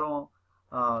అధికారం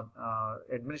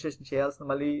అడ్మినిస్ట్రేషన్ చేయాల్సిన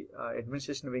మళ్ళీ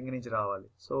అడ్మినిస్ట్రేషన్ వింగ్ నుంచి రావాలి.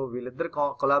 సో వీళ్ళిద్దరు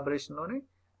కొలాబరేషన్లోనే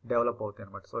డెవలప్ అవుతాయి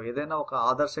అనమాట. సో ఏదైనా ఒక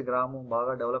ఆదర్శ గ్రామం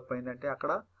బాగా డెవలప్ అయిందంటే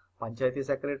అక్కడ పంచాయతీ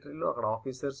సెక్రటరీలు, అక్కడ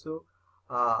ఆఫీసర్సు,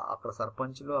 అక్కడ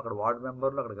సర్పంచ్లు, అక్కడ వార్డు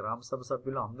మెంబర్లు, అక్కడ గ్రామ సభ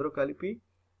సభ్యులు అందరూ కలిపి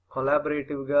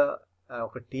కొలాబరేటివ్గా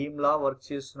ఒక టీంలా వర్క్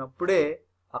చేస్తున్నప్పుడే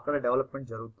అక్కడ డెవలప్మెంట్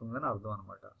జరుగుతుందని అర్థం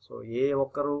అనమాట. సో ఏ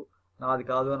ఒక్కరు నాది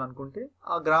కాదు అని అనుకుంటే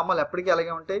ఆ గ్రామాలు ఎప్పటికీ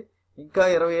అలాగే ఉంటాయి. ఇంకా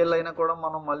 20 ఏళ్ళు అయినా కూడా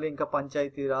మనం మళ్ళీ ఇంకా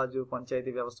పంచాయతీ రాజు,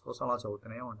 పంచాయతీ వ్యవస్థ కోసం అలా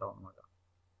చదువుతూనే ఉంటాం అనమాట.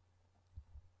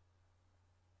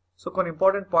 సో కొన్ని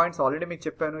ఇంపార్టెంట్ పాయింట్స్ ఆల్రెడీ మీకు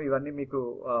చెప్పాను. ఇవన్నీ మీకు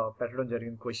పెట్టడం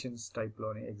జరిగింది questions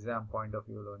టైప్లోని, exam point of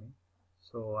వ్యూలోని.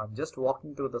 So I'm just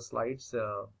walking through the slides.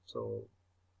 So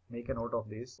make a note of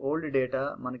this. Old data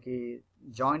మనకి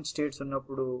జాయింట్ స్టేట్స్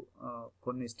ఉన్నప్పుడు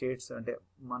కొన్ని స్టేట్స్ అంటే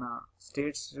మన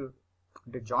స్టేట్స్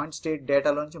అంటే జాయింట్ స్టేట్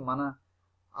డేటాలోంచి మన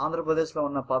ఆంధ్రప్రదేశ్లో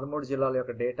ఉన్న 13 జిల్లాల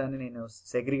యొక్క డేటాని నేను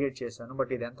సెగ్రిగేట్ చేశాను.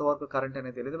 బట్ ఇది ఎంతవరకు కరెంట్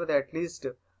అనేది తెలియదు. బట్ అట్లీస్ట్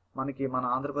మనకి మన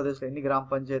ఆంధ్రప్రదేశ్లో ఎన్ని గ్రామ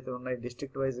పంచాయతీలు ఉన్నాయి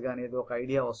డిస్ట్రిక్ట్ వైజ్గా అనేది ఒక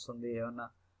ఐడియా వస్తుంది. ఏమన్నా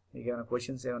మీకు ఏమైనా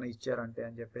క్వశ్చన్స్ ఏమైనా ఇచ్చారంటే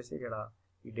అని చెప్పేసి ఇక్కడ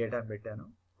ఈ డేటాని పెట్టాను.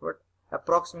 బట్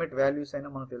అప్రాక్సిమేట్ వాల్యూస్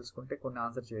అయినా మనం తెలుసుకుంటే కొన్ని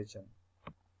ఆన్సర్ చేయొచ్చు.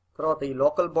 తర్వాత ఈ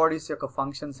లోకల్ బాడీస్ యొక్క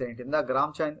ఫంక్షన్స్ ఏంటి, ఇందా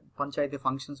పంచాయతీ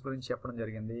ఫంక్షన్స్ గురించి చెప్పడం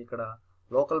జరిగింది. ఇక్కడ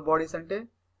లోకల్ బాడీస్ అంటే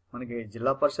మనకి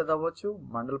జిల్లా పరిషత్ అవ్వచ్చు,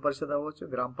 మండల పరిషత్ అవ్వచ్చు,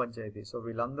 గ్రామ పంచాయతీ. సో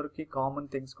వీళ్ళందరికీ కామన్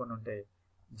థింగ్స్ కొన్ని ఉంటాయి.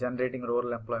 Generating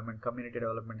rural employment, community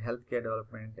development, health care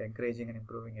development, encouraging and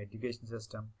improving education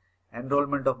system,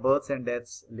 enrollment of births and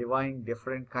deaths, levying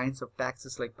different kinds of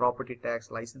taxes like property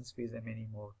tax, license fees and many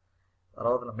more.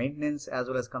 Rather maintenance as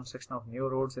well as construction of new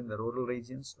roads in the rural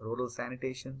regions, rural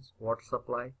sanitations, water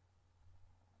supply.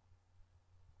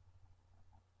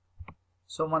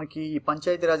 So మనకి ఈ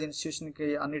పంచాయతీ రాజ్ ఇన్స్టిట్యూషన్కి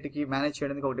అన్నిటికీ manage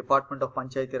చేయడానికి ఒక department of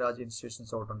panchayat Raj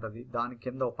institutions ఒకటి ఉంటుంది. దాని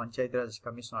కింద ఒక panchayat Raj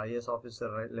commissioner, IAS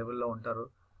officer లెవెల్లో ఉంటారు.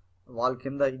 వాళ్ళ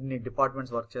కింద ఇన్ని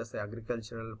డిపార్ట్మెంట్స్ వర్క్ చేస్తాయి.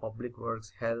 Agricultural, public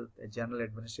works, health, general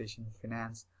administration,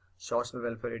 finance, social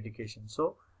welfare, education. So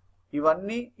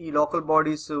ఇవన్నీ ఈ లోకల్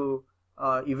బాడీస్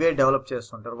ఇవే డెవలప్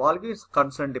చేస్తుంటారు. వాళ్ళకి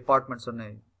కన్సర్న్ డిపార్ట్మెంట్స్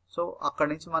ఉన్నాయి. సో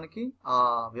అక్కడి నుంచి మనకి ఆ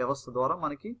వ్యవస్థ ద్వారా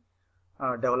మనకి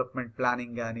డెవలప్మెంట్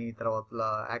ప్లానింగ్ కానీ, తర్వాత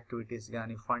యాక్టివిటీస్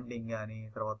కానీ, ఫండింగ్ కానీ,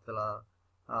 తర్వాత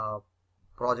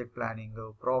project planning,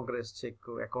 progress check,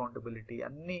 accountability,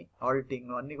 అన్ని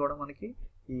ఆడిటింగ్ అన్నీ కూడా మనకి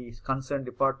ఈ కన్సర్న్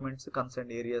డిపార్ట్మెంట్స్,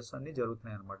 కన్సర్న్ ఏరియాస్ అన్ని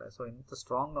జరుగుతున్నాయి అనమాట. సో ఇంత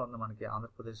స్ట్రాంగ్గా ఉంది మనకి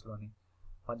ఆంధ్రప్రదేశ్లోని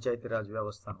పంచాయతీరాజ్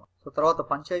వ్యవస్థ అనమాట. సో తర్వాత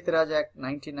పంచాయతీరాజ్ యాక్ట్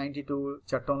 1992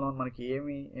 చట్టంలో మనకి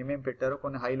ఏమేమి పెట్టారో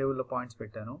కొన్ని హై లెవెల్లో పాయింట్స్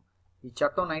పెట్టాను. ఈ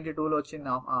చట్టం 92లో వచ్చింది,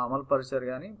 అమలు పరిచారు.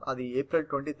 కానీ అది April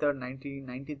 23,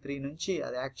 1993 నుంచి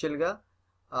అది యాక్చువల్గా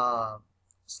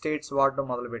స్టేట్స్ వాడడం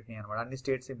మొదలుపెట్టినాయి అనమాట. అన్ని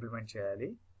స్టేట్స్ ఇంప్లిమెంట్ చేయాలి.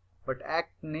 బట్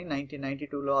యాక్ట్ని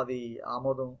 1992లో అది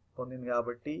ఆమోదం పొందింది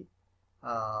కాబట్టి,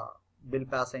 బిల్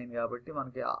పాస్ అయింది కాబట్టి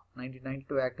మనకి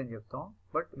 1992 యాక్ట్ అని చెప్తాం.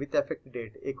 బట్ విత్ ఎఫెక్ట్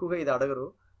డేట్ ఎక్కువగా ఇది అడగరు.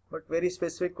 బట్ వెరీ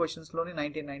స్పెసిఫిక్ క్వశ్చన్స్లోని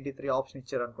 1993 ఆప్షన్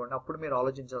ఇచ్చారు అనుకోండి, అప్పుడు మీరు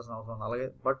ఆలోచించాల్సిన అవసరం ఉంది. అలాగే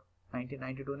బట్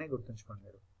 1992నే గుర్తుంచుకోండి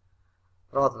మీరు.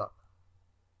 తర్వాత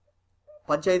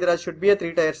Panchayati Raj should be A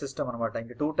 3-tier system అనమాట.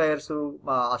 ఇంక 2 tiers,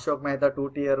 Ashok Mehta 2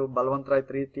 tier, Balwant Roy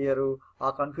 3 tier, ఆ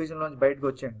కన్ఫ్యూజన్ లోంచి బయటకు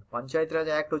వచ్చేయండి. పంచాయతీరాజ్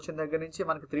యాక్ట్ వచ్చిన దగ్గర నుంచి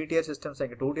మనకి 3-tier సిస్టమ్స్,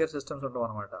 ఇంకా 2-tier సిస్టమ్స్ ఉండవు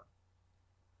అనమాట.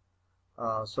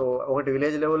 సో ఒకటి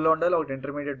విలేజ్ లెవెల్లో ఉండాలి, ఒకటి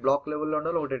ఇంటర్మీడియట్ బ్లాక్ లెవెల్లో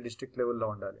ఉండాలి, ఒకటి డిస్ట్రిక్ట్ లెవెల్లో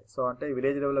ఉండాలి. సో అంటే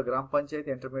విలేజ్ లెవెల్లో గ్రామ పంచాయతీ,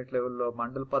 ఇంటర్మీడియట్ లెవెల్లో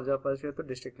మండల ప్రజా పరిషత్,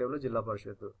 డిస్ట్రిక్ట్ లెవెల్లో జిల్లా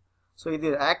పరిషత్. సో ఇది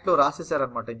యాక్ట్లో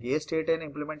రాసేసారనమాట. ఇంక ఏ స్టేట్ అయినా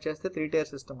ఇంప్లిమెంట్ చేస్తే 3-tier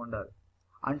సిస్టమ్ ఉండాలి.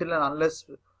 అంటిల్ అండ్ అన్లెస్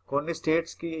కొన్ని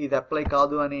స్టేట్స్కి ఇది అప్లై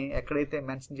కాదు అని ఎక్కడైతే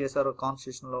మెన్షన్ చేశారో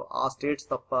కాన్స్టిట్యూషన్లో, ఆ స్టేట్స్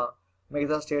తప్ప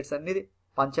మిగతా స్టేట్స్ అన్ని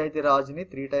పంచాయతీరాజ్ని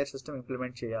 3-tier సిస్టమ్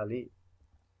ఇంప్లిమెంట్ చేయాలి.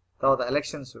 తర్వాత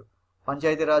elections,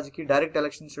 పంచాయతీరాజ్కి direct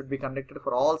elections should be conducted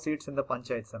for all seats in the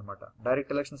panchayats అనమాట.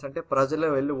 డైరెక్ట్ ఎలక్షన్స్ అంటే ప్రజలు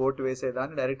వెళ్ళి ఓటు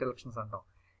వేసేదాన్ని డైరెక్ట్ ఎలక్షన్స్ అంటాం.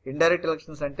 ఇండైరెక్ట్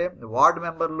ఎలక్షన్స్ అంటే వార్డ్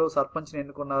మెంబర్లు సర్పంచ్ని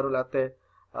ఎన్నుకున్నారు, లేకపోతే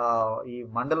ఈ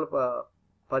మండల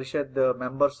పరిషత్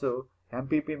మెంబర్స్,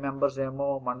 ఎంపీపీ మెంబర్స్ ఏమో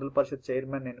మండల పరిషత్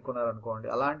చైర్మన్ ఎన్నుకున్నారు అనుకోండి,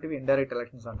 అలాంటివి ఇండైరెక్ట్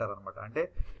ఎలక్షన్స్ అంటారు అనమాట. అంటే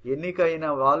ఎన్నికైన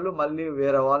వాళ్ళు మళ్ళీ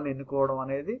వేరే వాళ్ళని ఎన్నుకోవడం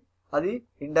అనేది అది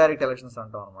ఇండైరెక్ట్ ఎలక్షన్స్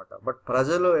అంటాం అనమాట. బట్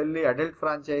ప్రజలు వెళ్ళి అడల్ట్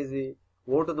ఫ్రాంచైజీ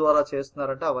ఓటు ద్వారా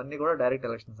చేస్తున్నారంటే అవన్నీ కూడా డైరెక్ట్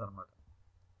ఎలక్షన్స్ అనమాట.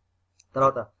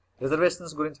 తర్వాత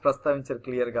రిజర్వేషన్స్ గురించి ప్రస్తావించారు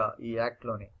క్లియర్గా ఈ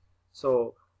యాక్ట్లోని. సో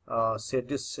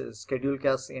షెడ్యూల్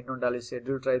క్యాస్ట్ ఎన్ని ఉండాలి,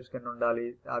 షెడ్యూల్ ట్రైబ్స్కి ఎన్ని ఉండాలి,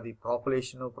 అది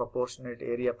పాపులేషన్ ప్రపోర్షనేట్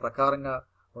ఏరియా ప్రకారంగా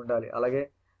ఉండాలి. అలాగే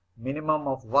minimum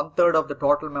of 1/3 of the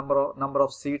total number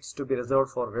of seats to be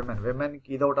reserved for women. విమెన్కి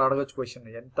ఇదొకటి అడగచ్చు క్వశ్చన్,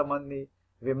 ఎంతమంది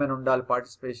విమెన్ ఉండాలి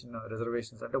పార్టిసిపేషన్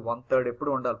రిజర్వేషన్స్ అంటే 1/3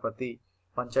 ఎప్పుడు ఉండాలి ప్రతి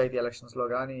పంచాయతీ ఎలక్షన్స్లో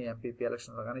కానీ, ఎంపీపీ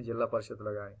ఎలక్షన్లో కానీ, జిల్లా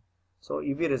పరిషత్లో కానీ. సో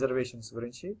ఇవి రిజర్వేషన్స్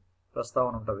గురించి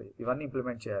ప్రస్తావన ఉంటుంది, ఇవన్నీ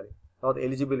ఇంప్లిమెంట్ చేయాలి. తర్వాత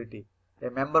eligibility, a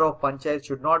member of Panchayat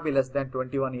should not be less than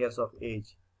 21 years of age.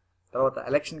 తర్వాత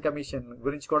ఎలక్షన్ కమిషన్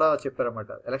గురించి కూడా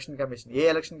చెప్పారన్నమాట. ఎలక్షన్ కమిషన్, ఏ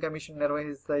ఎలక్షన్ కమిషన్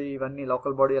నిర్వహిస్తాయి ఇవన్నీ?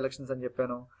 లోకల్ బాడీ ఎలక్షన్స్ అని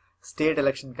చెప్పాను. State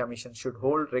election commission should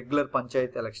hold regular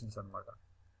Panchayat elections అనమాట.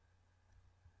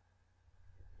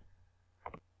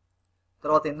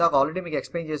 తర్వాత ఇందాక ఆల్రెడీ మీకు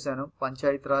ఎక్స్ప్లెయిన్ చేశాను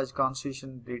Panchayat Raj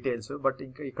constitution details. But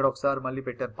ఇంకా ఇక్కడ ఒకసారి మళ్ళీ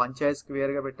పెట్టాను. పంచాయత్స్కి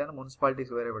వేరుగా పెట్టాను,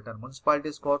 మున్సిపాలిటీస్కి వేరే పెట్టాను.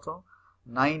 మున్సిపాలిటీస్ కోసం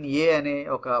 9A అనే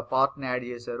ఒక పార్ట్ని యాడ్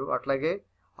చేశారు. అట్లాగే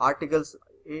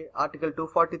ఆర్టికల్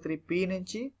 243P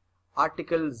నుంచి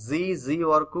ఆర్టికల్ ZZ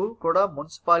వరకు కూడా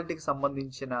మున్సిపాలిటీకి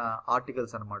సంబంధించిన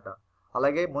ఆర్టికల్స్ అనమాట.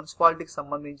 అలాగే మున్సిపాలిటీకి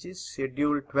సంబంధించి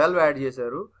షెడ్యూల్ 12 యాడ్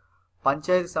చేశారు,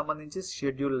 పంచాయతీకి సంబంధించి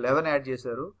షెడ్యూల్ 11 యాడ్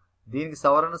చేశారు. దీనికి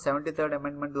సవరణ 73rd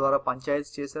అమెండ్మెంట్ ద్వారా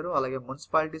పంచాయతీస్ చేశారు. అలాగే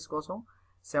మున్సిపాలిటీస్ కోసం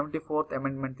 74th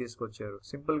అమెండ్మెంట్ తీసుకొచ్చారు.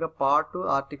 సింపుల్గా పార్ట్,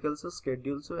 ఆర్టికల్స్,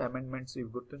 షెడ్యూల్స్, అమెండ్మెంట్స్ ఇవి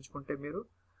గుర్తుంచుకుంటే మీరు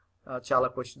చాలా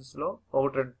క్వశ్చన్స్లో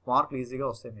 1-2 మార్కులు ఈజీగా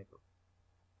వస్తాయి మీకు.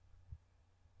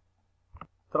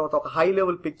 తర్వాత ఒక హై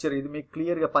లెవెల్ పిక్చర్, ఇది మీకు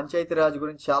క్లియర్గా పంచాయతీ రాజ్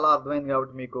గురించి చాలా అర్థమైంది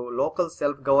కాబట్టి మీకు లోకల్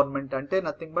సెల్ఫ్ గవర్నమెంట్ అంటే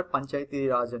నథింగ్ బట్ పంచాయతీ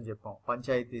రాజ్ అని చెప్పాం,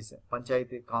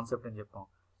 పంచాయతీ కాన్సెప్ట్ అని చెప్పాం.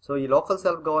 సో ఈ లోకల్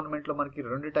సెల్ఫ్ గవర్నమెంట్లో మనకి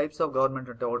 2 టైప్స్ ఆఫ్ గవర్నమెంట్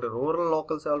ఉంటాయి. ఒకటి రూరల్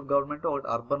లోకల్ సెల్ఫ్ గవర్నమెంట్, ఒకటి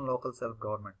urban local self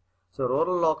government. So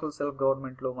rural local self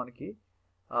గవర్నమెంట్లో మనకి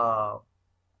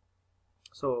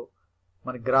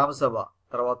గ్రామ సభ,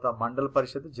 తర్వాత మండల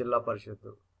పరిషత్, జిల్లా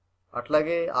పరిషత్.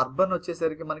 అట్లాగే అర్బన్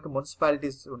వచ్చేసరికి మనకి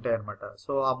మున్సిపాలిటీస్ ఉంటాయి అనమాట.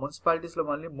 సో ఆ మున్సిపాలిటీస్లో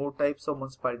మళ్ళీ 3 types of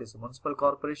municipalities: municipal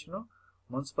corporation,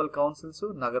 municipal councils,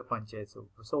 నగర పంచాయత్స్.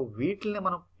 సో వీటిని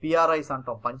మనం PRIs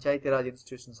అంటాం, పంచాయతీరాజ్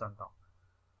ఇన్స్టిట్యూషన్స్ అంటాం.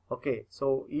 ఓకే, సో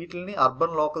వీటిని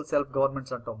అర్బన్ లోకల్ సెల్ఫ్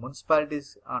గవర్నమెంట్స్ అంటాం, మున్సిపాలిటీస్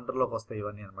అండర్లోకి వస్తాయి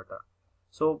ఇవన్నీ అనమాట.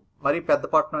 సో మరి పెద్ద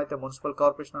పట్టణం అయితే మున్సిపల్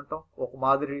కార్పొరేషన్ అంటాం, ఒక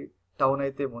మాదిరి టౌన్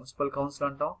అయితే మున్సిపల్ కౌన్సిల్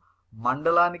అంటాం,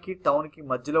 మండలానికి టౌన్కి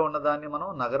మధ్యలో ఉన్నదాన్ని మనం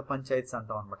నగర పంచాయత్స్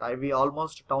అంటాం అనమాట. అవి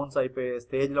ఆల్మోస్ట్ టౌన్స్ అయిపోయే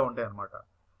స్టేజ్లో ఉంటాయి అనమాట.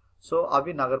 సో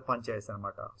అవి నగర పంచాయత్స్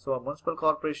అనమాట. సో మున్సిపల్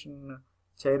కార్పొరేషన్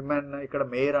చైర్మన్ ఇక్కడ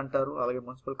మేయర్ అంటారు, అలాగే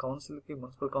మున్సిపల్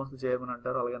కౌన్సిల్ చైర్మన్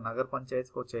అంటారు, అలాగే నగర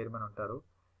పంచాయత్కి చైర్మన్ అంటారు.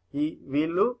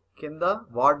 వీళ్ళు కింద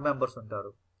వార్డ్ మెంబర్స్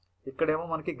ఉంటారు. ఇక్కడేమో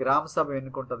మనకి గ్రామ సభ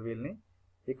ఎన్నుకుంటుంది వీళ్ళని.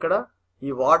 ఇక్కడ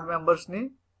ఈ వార్డ్ మెంబర్స్ని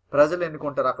ప్రజలు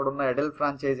ఎన్నుకుంటారు, అక్కడ ఉన్న అడల్ట్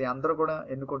ఫ్రాంచైజీ అందరూ కూడా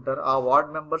ఎన్నుకుంటారు. ఆ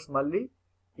వార్డ్ మెంబర్స్ మళ్ళీ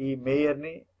ఈ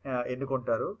మేయర్ని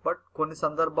ఎన్నుకుంటారు. బట్ కొన్ని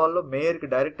సందర్భాల్లో మేయర్కి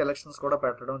డైరెక్ట్ ఎలక్షన్స్ కూడా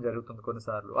పెట్టడం జరుగుతుంది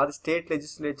కొన్నిసార్లు. అది స్టేట్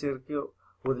లెజిస్లేచర్కి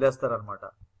వదిలేస్తారు అనమాట.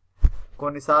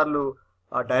 కొన్నిసార్లు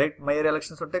డైరెక్ట్ మేయర్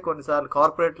ఎలక్షన్స్ ఉంటాయి, కొన్నిసార్లు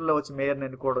కార్పొరేటర్లో వచ్చి మేయర్ని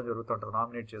ఎన్నుకోవడం జరుగుతుంటారు,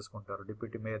 నామినేట్ చేసుకుంటారు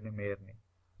డిప్యూటీ మేయర్ని.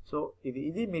 సో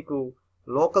ఇది మీకు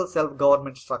లోకల్ సెల్ఫ్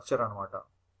గవర్నమెంట్ స్ట్రక్చర్ అనమాట.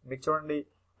 మీకు చూడండి,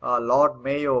 లార్డ్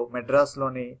మేయో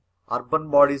మెడ్రాస్లోని అర్బన్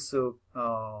బాడీస్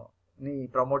ని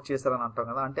ప్రమోట్ చేశారని అంటాం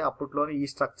కదా, అంటే అప్పట్లోని ఈ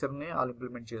స్ట్రక్చర్ని వాళ్ళు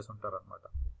ఇంప్లిమెంట్ చేసి ఉంటారు అనమాట.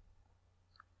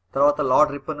 తర్వాత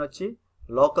లార్డ్ రిప్పన్ వచ్చి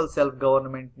లోకల్ సెల్ఫ్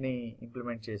గవర్నమెంట్ని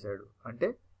ఇంప్లిమెంట్ చేశాడు, అంటే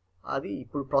అది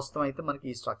ఇప్పుడు ప్రస్తుతం అయితే మనకి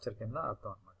ఈ స్ట్రక్చర్ కింద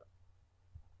అర్థం అనమాట.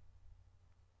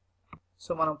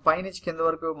 సో మనం పైనుంచి కింద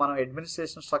వరకు మనం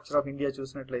అడ్మినిస్ట్రేషన్ స్ట్రక్చర్ ఆఫ్ ఇండియా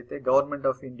చూసినట్లయితే government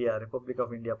of India, republic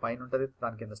of India పైన ఉంటుంది,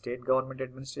 దాని కింద స్టేట్ గవర్నమెంట్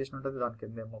అడ్మినిస్ట్రేషన్ ఉంటుంది, దాని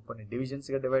కింద ఏమో కొన్ని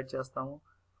డివిజన్స్గా డివైడ్ చేస్తాము,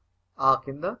 ఆ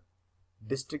కింద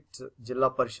డిస్ట్రిక్ట్స్ జిల్లా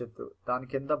పరిషత్, దాని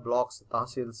కింద బ్లాక్స్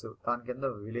తహసీల్స్, దాని కింద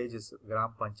విలేజెస్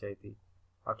గ్రామ పంచాయతీ,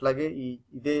 అట్లాగే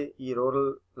ఈ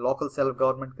రూరల్ లోకల్ సెల్ఫ్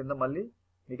గవర్నమెంట్ కింద మళ్ళీ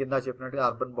మీ కింద చెప్పినట్టుగా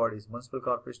urban bodies, municipal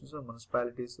corporations,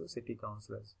 municipalities, city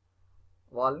counsellors,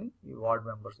 వాళ్ళని ఈ వార్డ్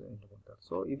మెంబర్స్ ఎన్నుకుంటారు.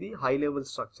 సో ఇది హై లెవెల్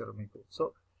స్ట్రక్చర్ మీకు. సో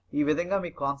ఈ విధంగా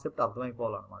మీకు కాన్సెప్ట్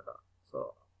అర్థమైపోవాలన్నమాట. సో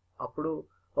అప్పుడు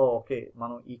ఓకే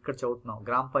మనం ఇక్కడ చదువుతున్నాం,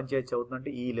 గ్రామ పంచాయతీ చదువుతున్నాం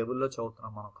అంటే ఈ లెవెల్లో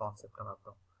చదువుతున్నాం మనం కాన్సెప్ట్ అని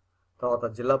అర్థం. తర్వాత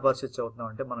జిల్లా పరిషత్ చదువుతున్నాం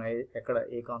అంటే మనం ఎక్కడ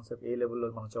ఏ కాన్సెప్ట్ ఏ లెవెల్లో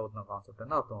మనం చదువుతున్నాం కాన్సెప్ట్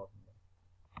అని అర్థం అవుతుంది.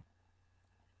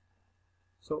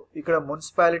 సో ఇక్కడ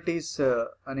మున్సిపాలిటీస్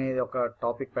అనేది ఒక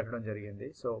టాపిక్ పెట్టడం జరిగింది.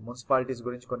 సో మున్సిపాలిటీస్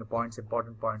గురించి కొన్ని పాయింట్స్,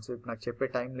 ఇంపార్టెంట్ పాయింట్స్ ఇప్పుడు నాకు చెప్పే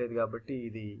టైం లేదు కాబట్టి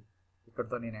ఇది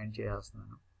ఇక్కడతో నేను ఎండ్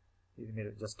చేసేస్తున్నాను. ఇది మీరు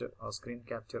జస్ట్ స్క్రీన్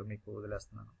క్యాప్చర్ మీకు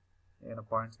వదిలేస్తున్నాను, ఏమైనా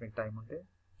పాయింట్స్ మీకు టైం ఉంటే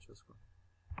చూసుకోండి.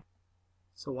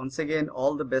 So once again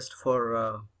all the best for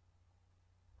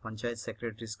Panchayat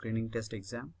secretary screening test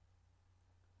exam.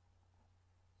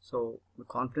 So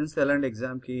confidence ఎలాంటి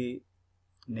ఎగ్జామ్కి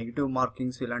నెగిటివ్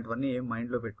మార్కింగ్స్ ఇలాంటివన్నీ ఏం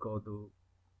మైండ్లో పెట్టుకోవద్దు.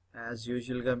 యాజ్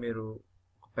యూజువల్గా మీరు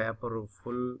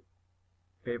ఫుల్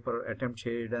పేపర్ అటెంప్ట్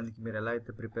చేయడానికి మీరు ఎలా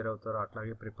అయితే ప్రిపేర్ అవుతారో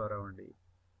అట్లాగే ప్రిపేర్ అవ్వండి.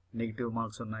 నెగిటివ్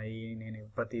మార్క్స్ ఉన్నాయి, నేను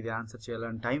ప్రతిదీ ఆన్సర్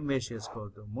చేయాలని టైం వేస్ట్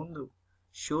చేసుకోవద్దు. ముందు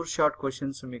షార్ట్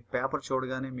క్వశ్చన్స్ మీకు పేపర్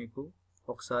చూడగానే మీకు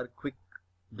ఒకసారి క్విక్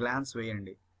గ్లాన్స్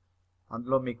వేయండి.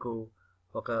 అందులో మీకు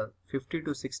ఒక 50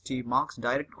 to 60 మార్క్స్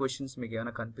డైరెక్ట్ క్వశ్చన్స్ మీకు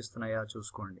ఏమైనా కనిపిస్తున్నాయా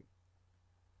చూసుకోండి.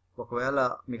 ఒకవేళ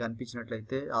మీకు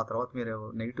అనిపించినట్లయితే ఆ తర్వాత మీరు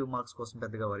నెగిటివ్ మార్క్స్ కోసం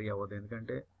పెద్దగా వరీ అవ్వదు,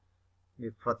 ఎందుకంటే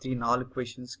మీరు ప్రతి 4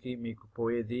 క్వశ్చన్స్కి మీకు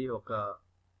పోయేది ఒక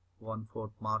 1/4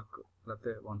 మార్క్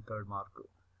లేకపోతే 1/3 మార్క్.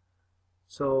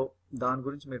 సో దాని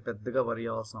గురించి మీరు పెద్దగా వరీ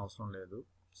అవ్వాల్సిన అవసరం లేదు.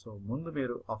 సో ముందు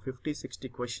మీరు ఆ 50-60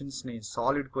 క్వశ్చన్స్ని,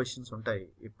 సాలిడ్ క్వశ్చన్స్ ఉంటాయి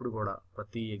ఇప్పుడు కూడా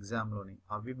ప్రతి ఎగ్జామ్లోని,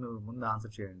 అవి మీరు ముందు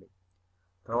ఆన్సర్ చేయండి.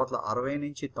 తర్వాత 60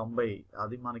 నుంచి 90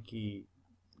 అది మనకి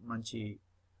మంచి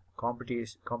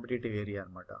కాంపిటేటివ్ ఏరియా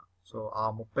అనమాట. సో ఆ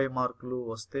 30 మార్కులు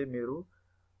వస్తే మీరు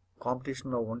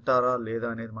కాంపిటీషన్లో ఉంటారా లేదా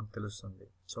అనేది మనకు తెలుస్తుంది.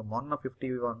 సో మొన్న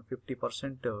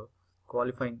 50%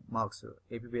 qualifying marks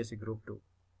APPSC group 2,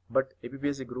 but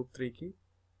APPSC group 3కి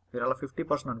మీరు అలా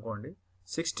 50% అనుకోండి,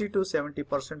 60 to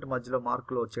 70% మధ్యలో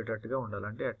మార్కులు వచ్చేటట్టుగా ఉండాలి.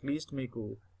 అంటే అట్లీస్ట్ మీకు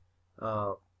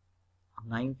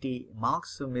 90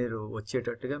 మార్క్స్ మీరు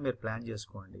వచ్చేటట్టుగా మీరు ప్లాన్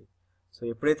చేసుకోండి. సో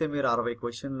ఎప్పుడైతే మీరు 60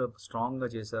 క్వశ్చన్లు స్ట్రాంగ్గా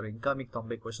చేశారో ఇంకా మీకు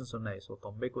 90 క్వశ్చన్స్ ఉన్నాయి. సో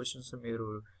 90 క్వశ్చన్స్ మీరు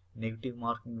నెగిటివ్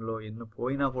మార్కింగ్లో ఎన్ని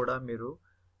పోయినా కూడా మీరు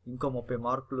ఇంకో 30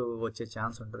 మార్కులు వచ్చే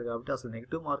ఛాన్స్ ఉంటుంది. కాబట్టి అసలు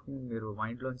నెగిటివ్ మార్కింగ్ మీరు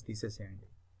మైండ్లోంచి తీసేసేయండి.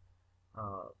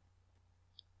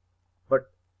 బట్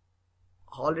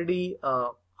ఆల్రెడీ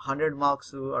 100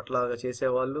 మార్క్స్ అట్లాగా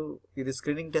చేసేవాళ్ళు, ఇది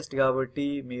స్క్రీనింగ్ టెస్ట్ కాబట్టి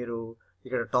మీరు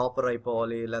ఇక్కడ టాపర్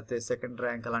అయిపోవాలి లేకపోతే సెకండ్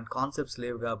ర్యాంక్ అలాంటి కాన్సెప్ట్స్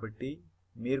లేవు. కాబట్టి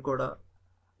మీరు కూడా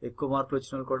ఎక్కువ మార్కులు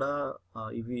వచ్చిన వాళ్ళు కూడా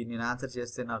ఇవి నేను ఆన్సర్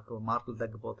చేస్తే నాకు మార్కులు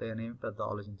తగ్గిపోతాయని పెద్ద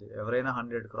ఆలోచించారు. ఎవరైనా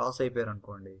 100 క్రాస్ అయిపోయారు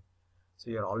అనుకోండి, so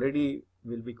you already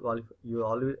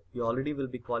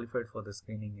will be qualified for the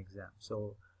screening exam. So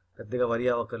పెద్దగా worry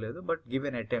అవ్వకలేదు, but give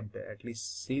an attempt, at least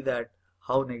see that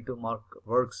how negative mark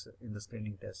works in the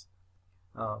screening test.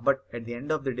 But at the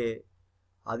end of the day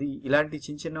అది ఇలాంటి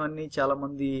చిన్నవన్నీ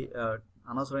చాలామంది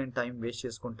అనవసరమైన time waste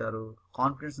చేసుకుంటారు,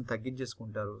 కాన్ఫిడెన్స్ని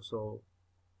తగ్గించేసుకుంటారు. So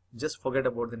just forget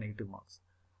about the negative marks.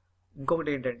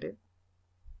 ఇంకొకటి ఏంటంటే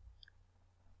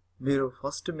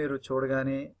మీరు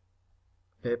చూడగానే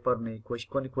పేపర్ని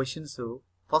కొన్ని క్వశ్చన్స్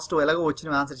ఫస్ట్ ఎలాగో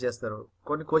వచ్చినవి ఆన్సర్ చేస్తారు,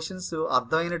 కొన్ని క్వశ్చన్స్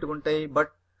అర్థమైనట్టుగా ఉంటాయి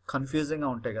బట్ కన్ఫ్యూజింగ్గా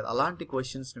ఉంటాయి కదా, అలాంటి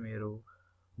క్వశ్చన్స్ని మీరు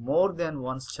మోర్ దాన్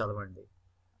వన్స్ చదవండి.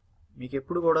 మీకు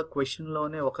ఎప్పుడు కూడా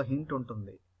క్వశ్చన్లోనే ఒక హింట్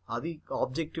ఉంటుంది. అది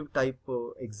objective type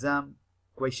exam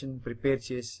question prepare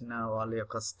చేసిన వాళ్ళ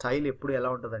యొక్క స్టైల్ ఎప్పుడు ఎలా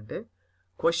ఉంటుందంటే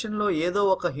క్వశ్చన్లో ఏదో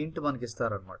ఒక హింట్ మనకి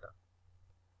ఇస్తారనమాట.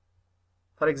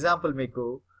 ఫర్ ఎగ్జాంపుల్ మీకు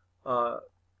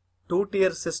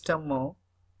 2-tier సిస్టమ్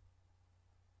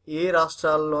ఏ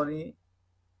రాష్ట్రాల్లోని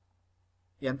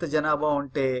ఎంత జనాభా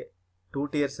ఉంటే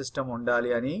 2-tier సిస్టమ్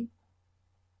ఉండాలి అని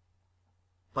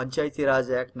పంచాయతీ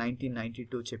రాజ్ యాక్ట్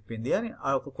 1992 చెప్పింది అని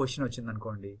ఒక క్వశ్చన్ వచ్చింది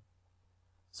అనుకోండి.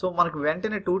 సో మనకు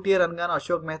వెంటనే 2-tier అనగానే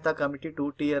అశోక్ మెహతా కమిటీ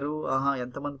 2-tier,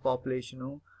 ఎంతమంది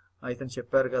పాపులేషను ఇతను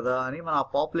చెప్పారు కదా అని మనం ఆ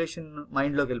పాపులేషన్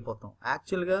మైండ్లోకి వెళ్ళిపోతాం.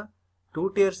 యాక్చువల్గా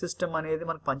 2-tier సిస్టమ్ అనేది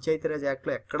మనకి పంచాయతీరాజ్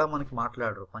యాక్ట్లో ఎక్కడ మనకి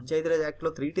మాట్లాడరు. పంచాయతీరాజ్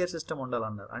యాక్ట్లో 3-tier సిస్టమ్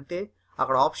ఉండాలన్నారు. అంటే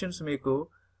అక్కడ ఆప్షన్స్ మీకు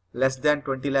లెస్ దాన్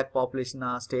 20 lakh పాపులేషన్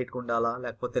స్టేట్కి ఉండాలా,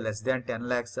 లేకపోతే లెస్ దాన్ 10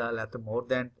 lakhs, లేకపోతే మోర్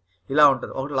దాన్ ఇలా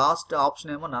ఉంటుంది. ఒక లాస్ట్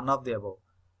ఆప్షన్ ఏమో none of the above.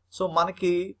 So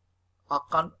మనకి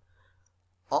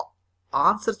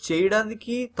ఆన్సర్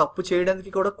చేయడానికి, తప్పు చేయడానికి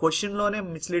కూడా క్వశ్చన్లోనే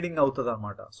మిస్లీడింగ్ అవుతుంది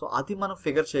అనమాట. సో అది మనం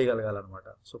ఫిగర్ చేయగలగాలన్నమాట.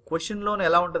 సో క్వశ్చన్లోనే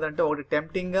ఎలా ఉంటుంది అంటే ఒకటి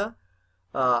టెంప్టింగ్గా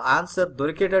ఆన్సర్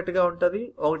దొరికేటట్టుగా ఉంటుంది,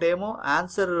 ఒకటేమో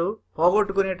ఆన్సర్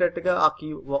పోగొట్టుకునేటట్టుగా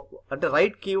అంటే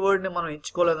రైట్ కీవర్డ్ని మనం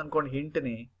ఎంచుకోలేదనుకోండి,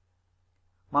 హింట్ని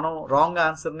మనం రాంగ్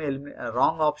ఆన్సర్ని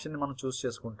రాంగ్ ఆప్షన్ని మనం చూస్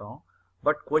చేసుకుంటాం.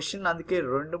 బట్ క్వశ్చన్ అందుకే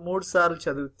 2-3 సార్లు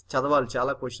చదవాలి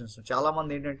చాలా క్వశ్చన్స్.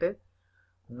 చాలామంది ఏంటంటే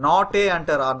నాట్ ఏ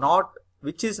అంటారు, ఆ not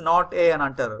which is not a అని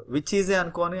అంటారు, విచ్ ఈజ్ ఏ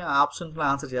అనుకొని ఆప్షన్స్లో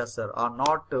ఆన్సర్ చేస్తారు. ఆ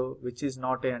not which is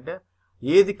not a అంటే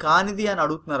ఏది కానిది అని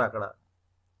అడుగుతున్నారు అక్కడ.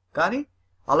 కానీ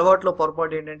అలవాట్లో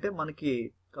పొరపాటు ఏంటంటే మనకి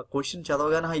క్వశ్చన్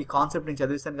చదవగానే ఈ కాన్సెప్ట్ నేను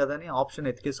చదివిస్తాను కదా అని ఆప్షన్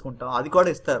ఎతికేసుకుంటాం, అది కూడా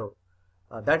ఇస్తారు.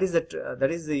 That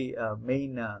is the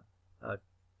main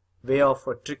way of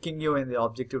trekking you in the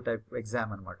objective type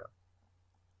exam అనమాట.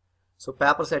 సో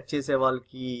పేపర్ సెట్ చేసే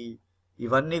వాళ్ళకి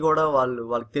ఇవన్నీ కూడా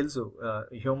వాళ్ళకి తెలుసు,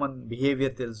 హ్యూమన్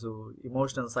బిహేవియర్ తెలుసు,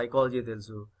 ఇమోషనల్ సైకాలజీ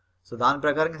తెలుసు. సో దాని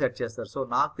ప్రకారంగా సెట్ చేస్తారు. సో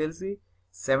నాకు తెలిసి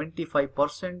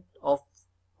 75%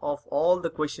 of all the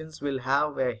questions will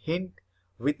have a hint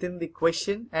with in the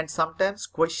question, and some times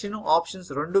question options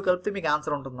రెండు కలిపితే మీకు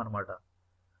ఆన్సర్ ఉంటుంది అనమాట.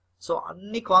 సో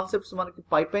అన్ని కాన్సెప్ట్స్ మనకి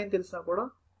పైన తెలిసినా కూడా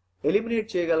ఎలిమినేట్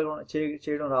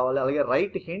చేయడం రావాలి. అలాగే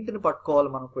రైట్ హింట్ని పట్టుకోవాలి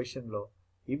మనం క్వశ్చన్లో.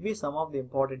 ఇవి some of the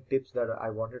important tips that I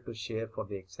wanted to share for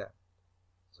the exam.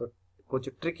 So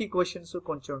కొంచెం ట్రిక్కీ క్వశ్చన్స్,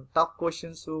 కొంచెం టఫ్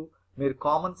క్వశ్చన్స్, మీరు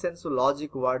కామన్ సెన్స్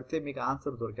లాజిక్ వాడితే మీకు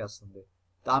ఆన్సర్ దొరికేస్తుంది.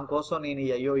 దానికోసం నేను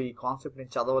అయ్యో ఈ కాన్సెప్ట్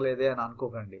నేను చదవలేదే అని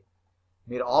అనుకోకండి.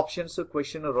 మీరు ఆప్షన్స్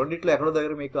క్వశ్చన్ రెండిట్లో ఎక్కడో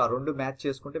దగ్గర మీకు ఆ రెండు మ్యాచ్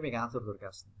చేసుకుంటే మీకు answer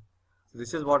దొరికేస్తుంది. So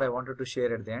this is what I wanted to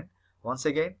share at the end. Once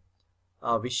again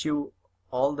wish you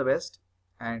all the best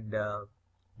and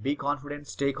be confident,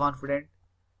 stay confident,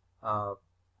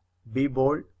 be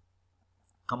bold,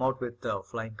 come out with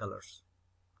flying colors,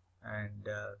 and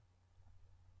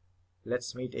let's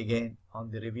meet again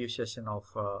on the review session of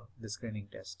the screening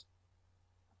test.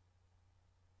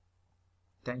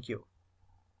 Thank you.